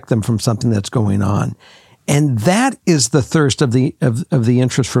protect them from something that's going on. And that is the thirst of the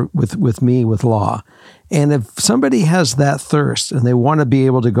interest with me with law. And if somebody has that thirst and they want to be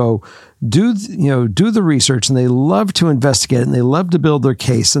able to go do the research, and they love to investigate, and they love to build their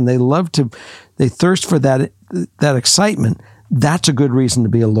case, and they thirst for that excitement, that's a good reason to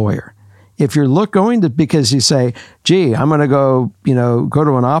be a lawyer. If you're because you say, gee, I'm going to go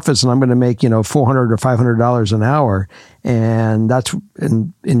to an office and I'm going to make, $400 or $500 an hour. And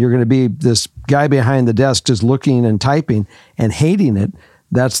you're going to be this guy behind the desk just looking and typing and hating it.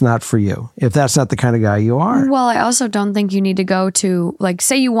 That's not for you. If that's not the kind of guy you are. Well, I also don't think you need to go to,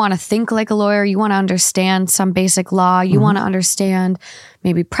 say you want to think like a lawyer, you want to understand some basic law, you want to understand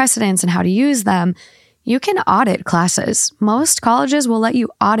maybe precedents and how to use them. You can audit classes. Most colleges will let you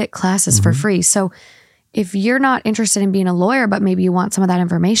audit classes for free. So if you're not interested in being a lawyer, but maybe you want some of that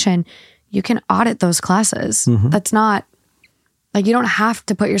information, you can audit those classes. That's not, you don't have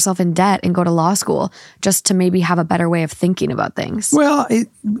to put yourself in debt and go to law school just to maybe have a better way of thinking about things. Well,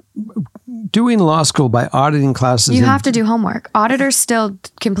 doing law school by auditing classes. You have to do homework. Auditors still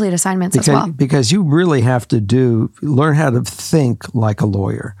complete assignments as well. Because you really have to learn how to think like a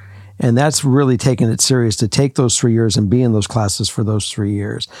lawyer. And that's really taking it serious to take those 3 years and be in those classes for those 3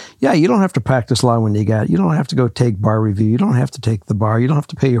 years. Yeah, you don't have to practice law when you don't have to go take bar review. You don't have to take the bar. You don't have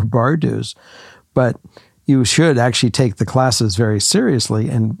to pay your bar dues. But you should actually take the classes very seriously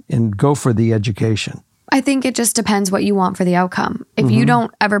and go for the education. I think it just depends what you want for the outcome. If you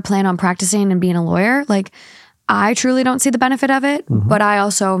don't ever plan on practicing and being a lawyer, I truly don't see the benefit of it. But I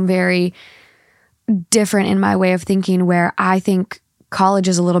also am very different in my way of thinking, where I think college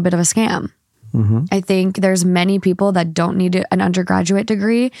is a little bit of a scam. I think there's many people that don't need an undergraduate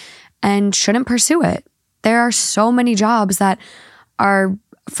degree and shouldn't pursue it. There are so many jobs that are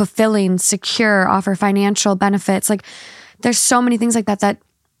fulfilling, secure, offer financial benefits. Like there's so many things like that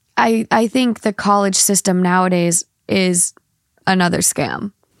I think the college system nowadays is another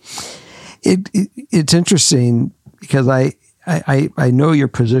scam. It's interesting because I know your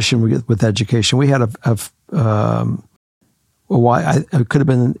position with education. We had it could have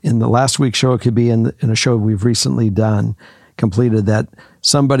been in the last week's show. It could be in a show we've recently completed that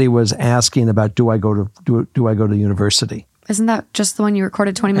somebody was asking about do I go to university? Isn't that just the one you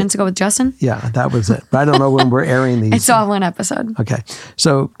recorded 20 minutes ago with Justin? Yeah, that was it. But I don't know when we're airing these. It's all one episode. Okay.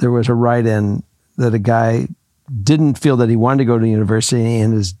 So there was a write-in that a guy didn't feel that he wanted to go to university,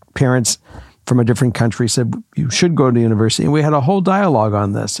 and his parents from a different country said, you should go to university. And we had a whole dialogue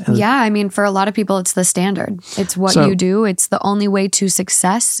on this. And yeah, I mean, for a lot of people, it's the standard. It's what you do. It's the only way to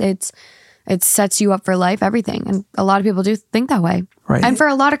success. It sets you up for life, everything. And a lot of people do think that way. Right. And for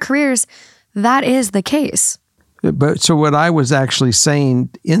a lot of careers, that is the case. But so what I was actually saying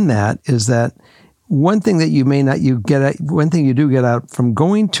in that is that one thing that one thing you do get out from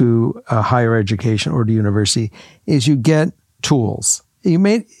going to a higher education or to university is you get tools. It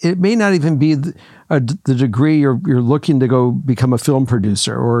may not even be the degree you're looking to go become a film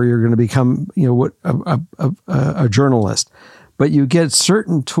producer, or you're going to become a journalist, but you get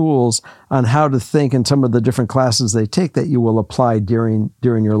certain tools on how to think in some of the different classes they take that you will apply during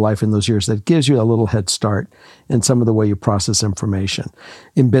your life in those years. That gives you a little head start in some of the way you process information.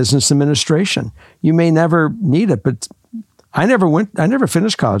 In business administration, you may never need it, but I never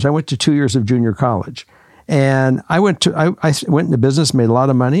finished college. I went to 2 years of junior college. And I went into business, made a lot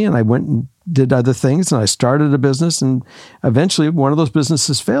of money, and I went and did other things, and I started a business, and eventually one of those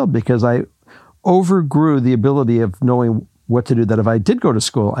businesses failed because I overgrew the ability of knowing what to do, that if I did go to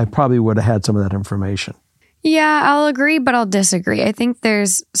school, I probably would have had some of that information. Yeah, I'll agree, but I'll disagree. I think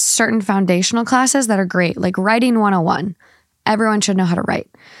there's certain foundational classes that are great, like Writing 101. Everyone should know how to write.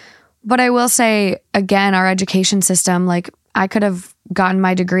 But I will say, again, our education system, like I could have gotten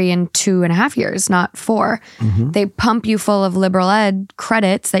my degree in 2.5 years, not 4. Mm-hmm. They pump you full of liberal ed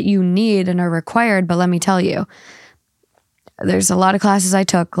credits that you need and are required. But let me tell you, there's a lot of classes I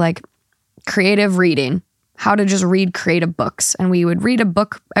took, like creative reading, how to just read creative books. And we would read a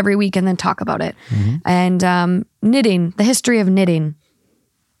book every week and then talk about it. Mm-hmm. And knitting, the history of knitting.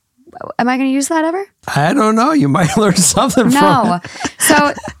 Am I going to use that ever? I don't know. You might learn something from it.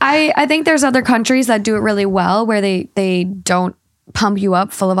 So I think there's other countries that do it really well where they don't pump you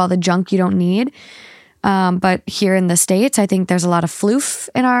up full of all the junk you don't need. But here in the States, I think there's a lot of floof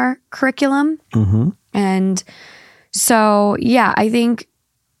in our curriculum. Mm-hmm. And so, yeah, I think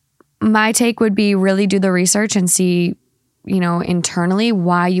my take would be really do the research and see, internally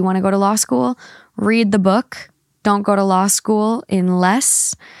why you want to go to law school. Read the book. Don't go to law school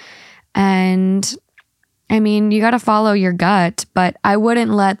unless... And I mean, you got to follow your gut, but I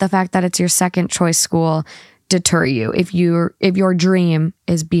wouldn't let the fact that it's your second choice school deter you if your dream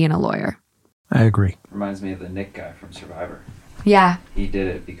is being a lawyer. I agree. Reminds me of the Nick guy from Survivor. Yeah. He did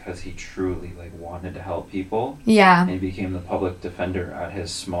it because he truly wanted to help people. Yeah. And he became the public defender at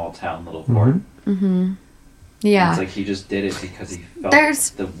his small town little court. Mm-hmm. Yeah. And it's like he just did it because he felt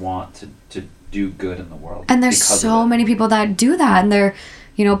the want to do good in the world. And there's so many people that do that, and they're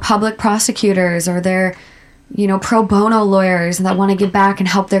public prosecutors, or they're, pro bono lawyers that want to give back and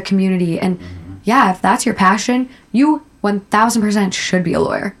help their community. And yeah, if that's your passion, you 1000% should be a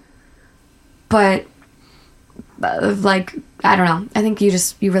lawyer. But I don't know. I think you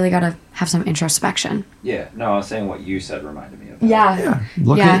really got to have some introspection. Yeah. No, I was saying what you said reminded me of that. Yeah.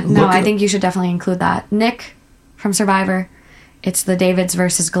 I think you should definitely include that. Nick from Survivor. It's the Davids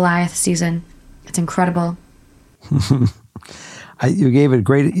versus Goliath season. It's incredible. You gave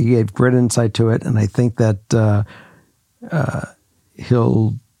great insight to it, and I think that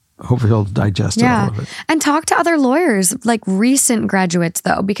hopefully he'll digest it a little bit. And talk to other lawyers, like recent graduates,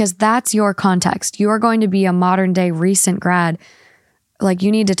 though, because that's your context. You are going to be a modern day recent grad. Like,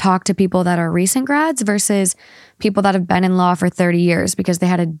 you need to talk to people that are recent grads versus people that have been in law for 30 years because they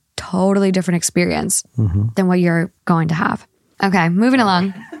had a totally different experience than what you're going to have. Okay, moving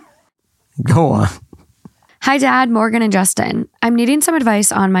along. Go on. Hi, Dad, Morgan, and Justin. I'm needing some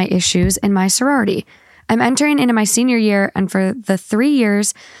advice on my issues in my sorority. I'm entering into my senior year, and for the 3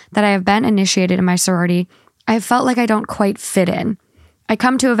 years that I have been initiated in my sorority, I have felt like I don't quite fit in. I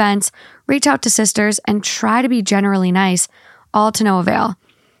come to events, reach out to sisters, and try to be generally nice, all to no avail.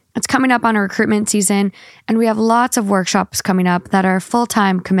 It's coming up on a recruitment season, and we have lots of workshops coming up that are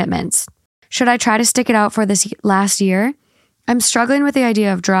full-time commitments. Should I try to stick it out for this last year? I'm struggling with the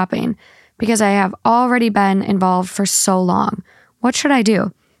idea of dropping, because I have already been involved for so long. What should I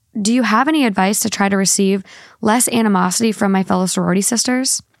do? do you have any advice to try to receive less animosity from my fellow sorority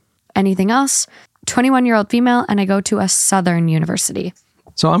sisters? Anything else? 21-year-old female, and I go to a Southern university.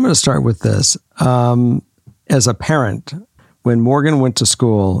 So I'm going to start with this. As a parent, when Morgan went to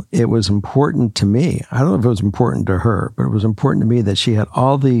school, it was important to me. I don't know if it was important to her, but it was important to me that she had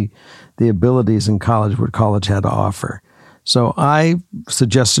all the abilities in college, what college had to offer. So I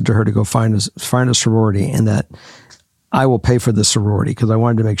suggested to her to go find a sorority, and that I will pay for the sorority, because I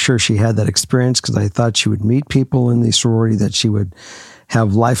wanted to make sure she had that experience, because I thought she would meet people in the sorority, that she would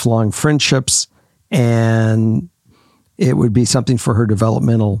have lifelong friendships, and it would be something for her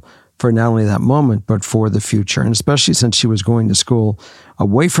developmental for not only that moment, but for the future. And especially since she was going to school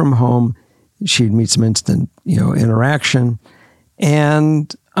away from home, she'd meet some instant, interaction.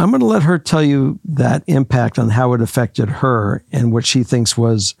 And I'm going to let her tell you that impact on how it affected her and what she thinks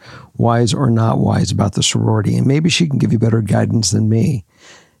was wise or not wise about the sorority. And maybe she can give you better guidance than me,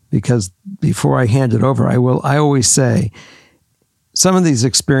 because before I hand it over, I always say some of these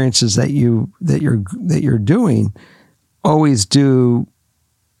experiences that you're doing always do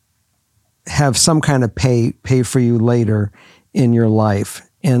have some kind of pay for you later in your life.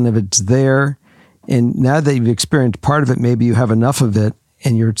 And if it's there, and now that you've experienced part of it, maybe you have enough of it,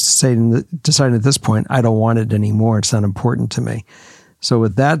 and you're deciding at this point, I don't want it anymore. It's not important to me. So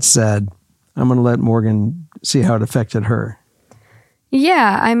with that said, I'm going to let Morgan see how it affected her.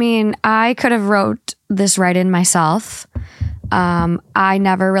 Yeah, I mean, I could have wrote this right in myself. I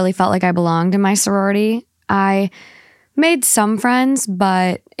never really felt like I belonged in my sorority. I made some friends,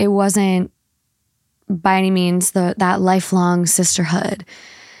 but it wasn't by any means that lifelong sisterhood.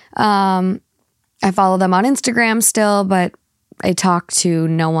 I follow them on Instagram still, but I talk to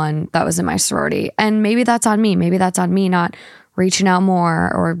no one that was in my sorority. And maybe that's on me. Maybe that's on me not reaching out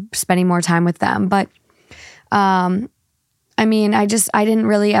more or spending more time with them. But I mean, I didn't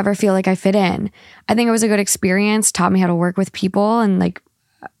really ever feel like I fit in. I think it was a good experience, taught me how to work with people, and like,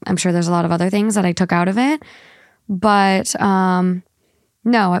 I'm sure there's a lot of other things that I took out of it. But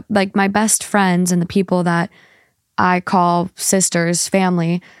no, like my best friends and the people that I call sisters,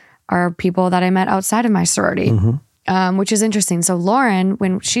 family, are people that I met outside of my sorority, which is interesting. So Lauren,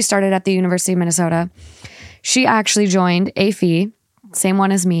 when she started at the University of Minnesota, she actually joined AFI, same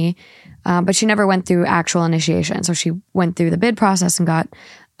one as me, but she never went through actual initiation. So she went through the bid process and got,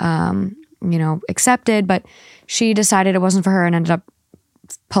 accepted, but she decided it wasn't for her and ended up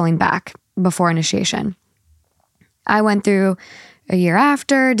pulling back before initiation. I went through a year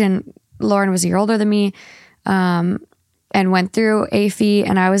after, Lauren was a year older than me, and went through AFI,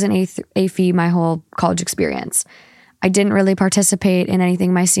 and I was in AFI my whole college experience. I didn't really participate in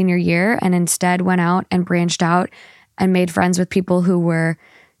anything my senior year, and instead went out and branched out and made friends with people who were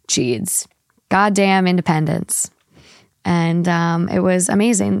GEDs. Goddamn independence. And it was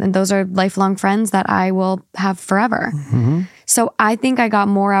amazing. And those are lifelong friends that I will have forever. Mm-hmm. So I think I got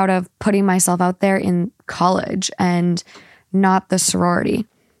more out of putting myself out there in college and not the sorority.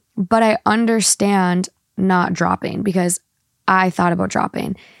 But I understand not dropping, because I thought about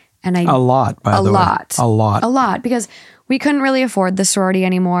dropping. And a lot, because we couldn't really afford the sorority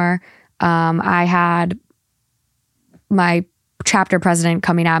anymore. I had my chapter president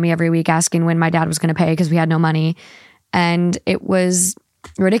coming at me every week asking when my dad was going to pay, because we had no money. And it was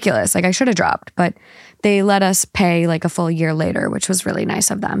ridiculous. Like, I should have dropped, but they let us pay like a full year later, which was really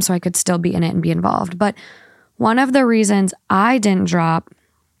nice of them. So I could still be in it and be involved. But one of the reasons I didn't drop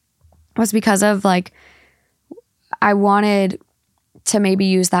was because of like, I wanted to maybe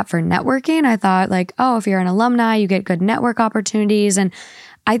use that for networking. I thought like, oh, if you're an alumni, you get good network opportunities. And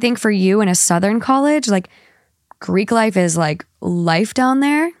I think for you in a Southern college, like Greek life is like life down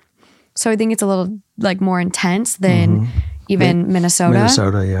there. So I think it's a little like more intense than even Minnesota.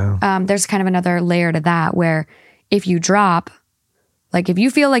 Minnesota, yeah. There's kind of another layer to that where if you drop, like if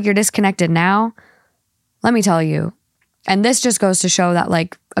you feel like you're disconnected now, let me tell you, and this just goes to show that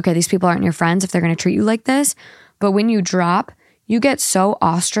like, okay, these people aren't your friends if they're going to treat you like this. But when you drop, you get so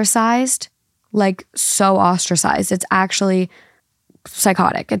ostracized, like so ostracized. It's actually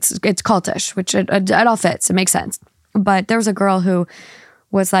psychotic. It's cultish, which it all fits. It makes sense. But there was a girl who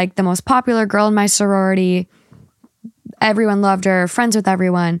was like the most popular girl in my sorority. Everyone loved her, friends with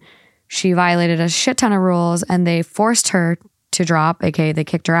everyone. She violated a shit ton of rules, and they forced her to drop, aka they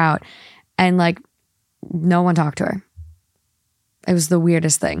kicked her out. And like, no one talked to her. It was the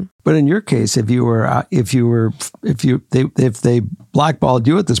weirdest thing. But in your case, if they blackballed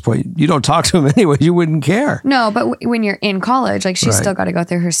you at this point, you don't talk to them anyway. You wouldn't care. No, but when you're in college, like she's still got to go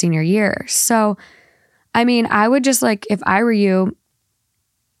through her senior year. So, I mean, I would just like, if I were you,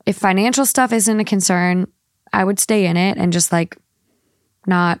 if financial stuff isn't a concern, I would stay in it and just like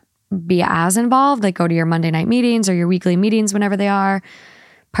not be as involved, like go to your Monday night meetings or your weekly meetings whenever they are,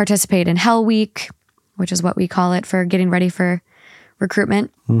 participate in Hell Week, which is what we call it for getting ready for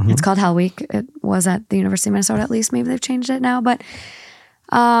recruitment. It's called Hell Week. It was at the University of Minnesota, at least. Maybe they've changed it now. But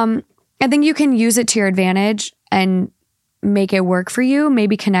I think you can use it to your advantage and make it work for you.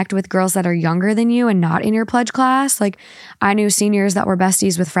 Maybe connect with girls that are younger than you and not in your pledge class. Like I knew seniors that were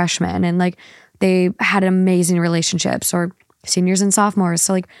besties with freshmen and like they had amazing relationships, or seniors and sophomores.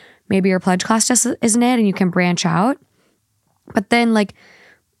 So like maybe your pledge class just isn't it and you can branch out. But then like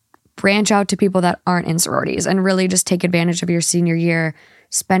branch out to people that aren't in sororities and really just take advantage of your senior year,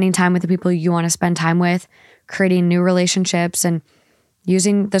 spending time with the people you want to spend time with, creating new relationships and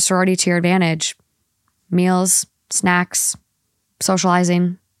using the sorority to your advantage. Meals, snacks,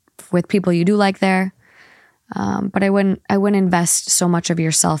 socializing with people you do like there. But I wouldn't invest so much of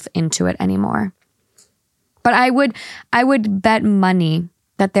yourself into it anymore. But I would bet money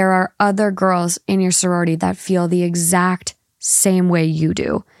that there are other girls in your sorority that feel the exact same way you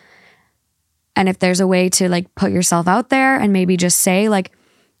do. And if there's a way to like put yourself out there and maybe just say like,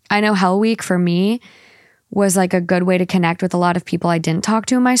 I know Hell Week for me was like a good way to connect with a lot of people I didn't talk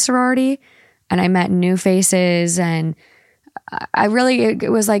to in my sorority. And I met new faces and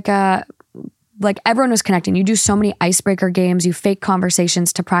it was like everyone was connecting. You do so many icebreaker games, you fake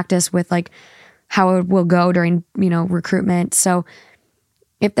conversations to practice with like how it will go during, recruitment. So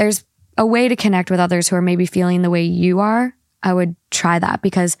if there's a way to connect with others who are maybe feeling the way you are, I would try that,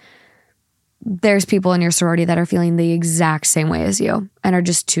 because there's people in your sorority that are feeling the exact same way as you and are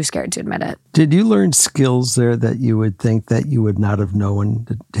just too scared to admit it. Did you learn skills there that you would think that you would not have known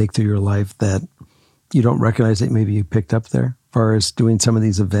to take through your life that you don't recognize that maybe you picked up there, as far as doing some of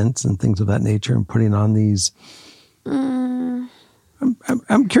these events and things of that nature and putting on these?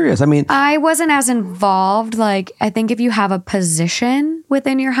 I'm curious. I mean, I wasn't as involved. Like, I think if you have a position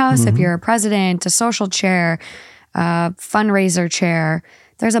within your house, if you're a president, a social chair, a fundraiser chair,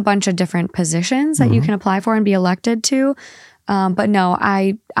 there's a bunch of different positions that you can apply for and be elected to. But no,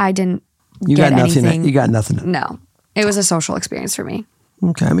 I didn't get anything. You got nothing. No, it was a social experience for me.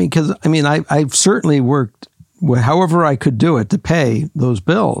 Okay. I've certainly worked however I could do it to pay those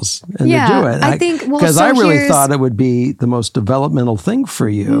bills and to do it. I think, because I really thought it would be the most developmental thing for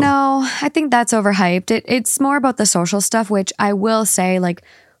you. No, I think that's overhyped. It's more about the social stuff, which I will say, like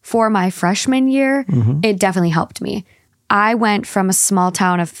for my freshman year, it definitely helped me. I went from a small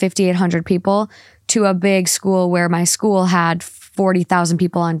town of 5,800 people to a big school where my school had 40,000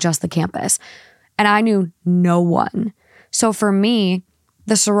 people on just the campus. And I knew no one. So for me,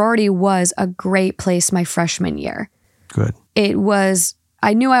 the sorority was a great place my freshman year. Good.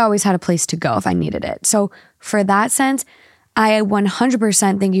 I knew I always had a place to go if I needed it. So for that sense, I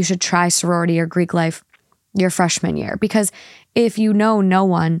 100% think you should try sorority or Greek life your freshman year. Because if you know no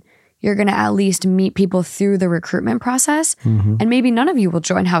one, you're going to at least meet people through the recruitment process. And maybe none of you will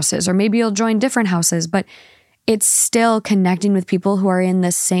join houses, or maybe you'll join different houses, but it's still connecting with people who are in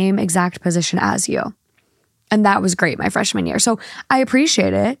the same exact position as you. And that was great my freshman year. So I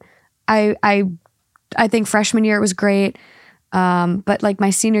appreciate it. I think freshman year it was great. But like my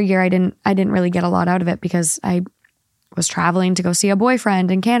senior year, I didn't really get a lot out of it because I was traveling to go see a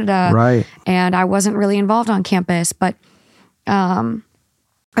boyfriend in Canada. Right. And I wasn't really involved on campus, but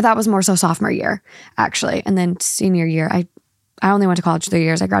that was more so sophomore year, actually. And then senior year, I only went to college 3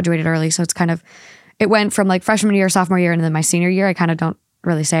 years. I graduated early. So it went from like freshman year, sophomore year, and then my senior year, I kind of don't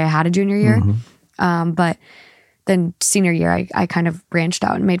really say I had a junior year. But then senior year, I kind of branched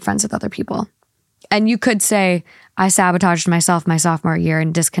out and made friends with other people. And you could say I sabotaged myself my sophomore year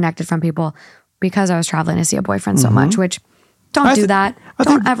and disconnected from people because I was traveling to see a boyfriend so much, which don't do that.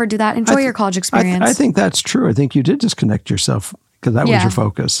 Don't ever do that. Enjoy your college experience. I think that's true. I think you did disconnect yourself because that was your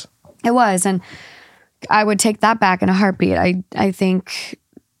focus. It was. And I would take that back in a heartbeat. I think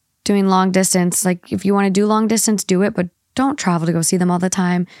doing long distance, like if you want to do long distance, do it, but don't travel to go see them all the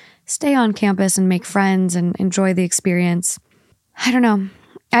time. Stay on campus and make friends and enjoy the experience. I don't know.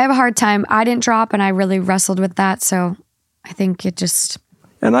 I have a hard time. I didn't drop and I really wrestled with that. So I think it just...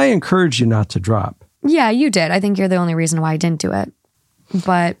 And I encourage you not to drop. Yeah, you did. I think you're the only reason why I didn't do it.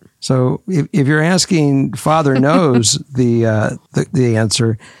 But... So if you're asking, Father knows the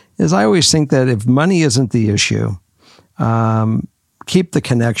answer, is I always think that if money isn't the issue, keep the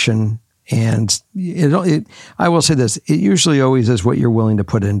connection. And I will say this, it usually always is what you're willing to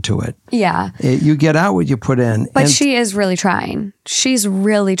put into it. Yeah. You get out what you put in. But she is really trying. She's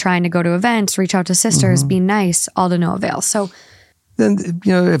really trying to go to events, reach out to sisters, be nice, all to no avail. So then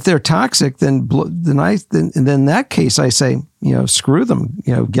if they're toxic, then in that case I say, screw them,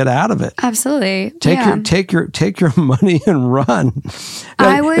 get out of it. Absolutely. Take your money and run.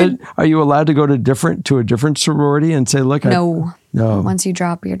 Are you allowed to go to a different sorority and say, look, no. Once you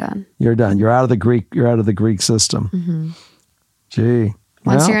drop, you're done. You're done. You're out of the Greek system. Mm-hmm. Gee.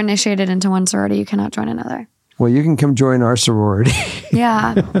 Once you're initiated into one sorority, you cannot join another. Well, you can come join our sorority.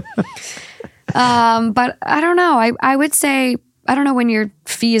 Yeah. But I don't know. I would say, I don't know when your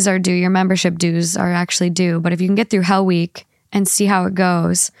fees are due, your membership dues are actually due, but if you can get through Hell Week and see how it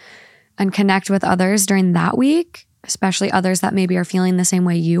goes and connect with others during that week, especially others that maybe are feeling the same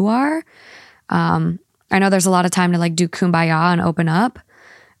way you are. I know there's a lot of time to like do kumbaya and open up.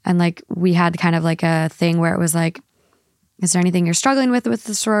 And like we had kind of like a thing where it was like, is there anything you're struggling with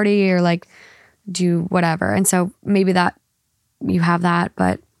the sorority, or like do whatever. And so maybe that you have that,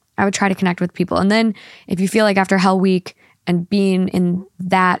 but I would try to connect with people. And then if you feel like after Hell Week and being in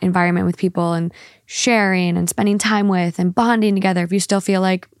that environment with people and sharing and spending time with and bonding together, if you still feel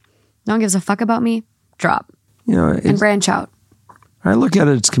like no one gives a fuck about me, drop and branch out. I look at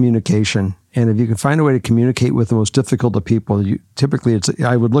it as communication. And if you can find a way to communicate with the most difficult of people,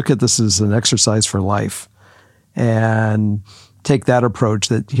 I would look at this as an exercise for life and take that approach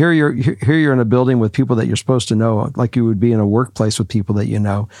that here you're in a building with people that you're supposed to know, like you would be in a workplace with people that you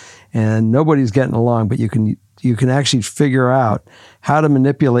know, and nobody's getting along, but you can actually figure out how to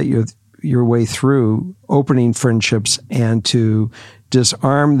manipulate your way through opening friendships and to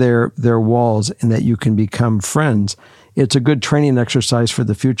disarm their walls, and that you can become friends. It's a good training exercise for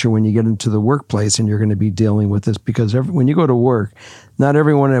the future when you get into the workplace and you're going to be dealing with this, because when you go to work, not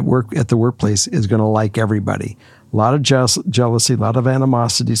everyone at the workplace is going to like everybody. A lot of jealousy, a lot of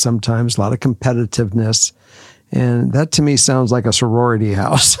animosity sometimes, a lot of competitiveness. And that to me sounds like a sorority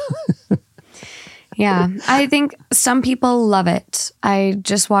house. Yeah, I think some people love it. I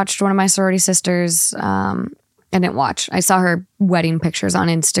just watched one of my sorority sisters. I didn't watch. I saw her wedding pictures on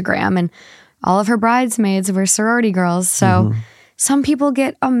Instagram, and all of her bridesmaids were sorority girls. So some people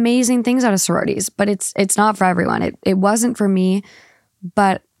get amazing things out of sororities, but it's not for everyone. It wasn't for me,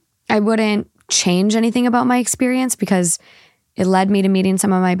 but I wouldn't change anything about my experience because it led me to meeting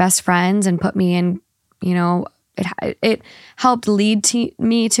some of my best friends and put me in, it helped lead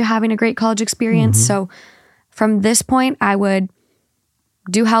me to having a great college experience. Mm-hmm. So from this point, I would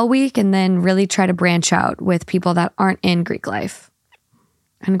do Hell Week and then really try to branch out with people that aren't in Greek life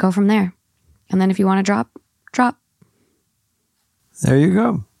and go from there. And then if you want to drop. There you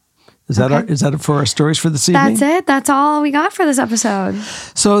go. Is that it for our stories for this evening? That's it. That's all we got for this episode.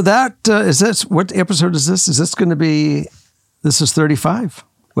 So that is this. What episode is this? Is this going to be? This is 35.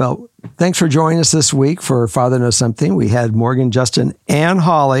 Well, thanks for joining us this week for Father Knows Something. We had Morgan, Justin, and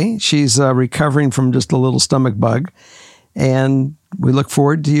Holly. She's recovering from just a little stomach bug, and we look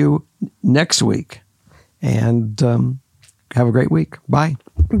forward to you next week. And have a great week. Bye.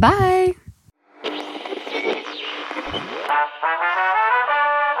 Bye.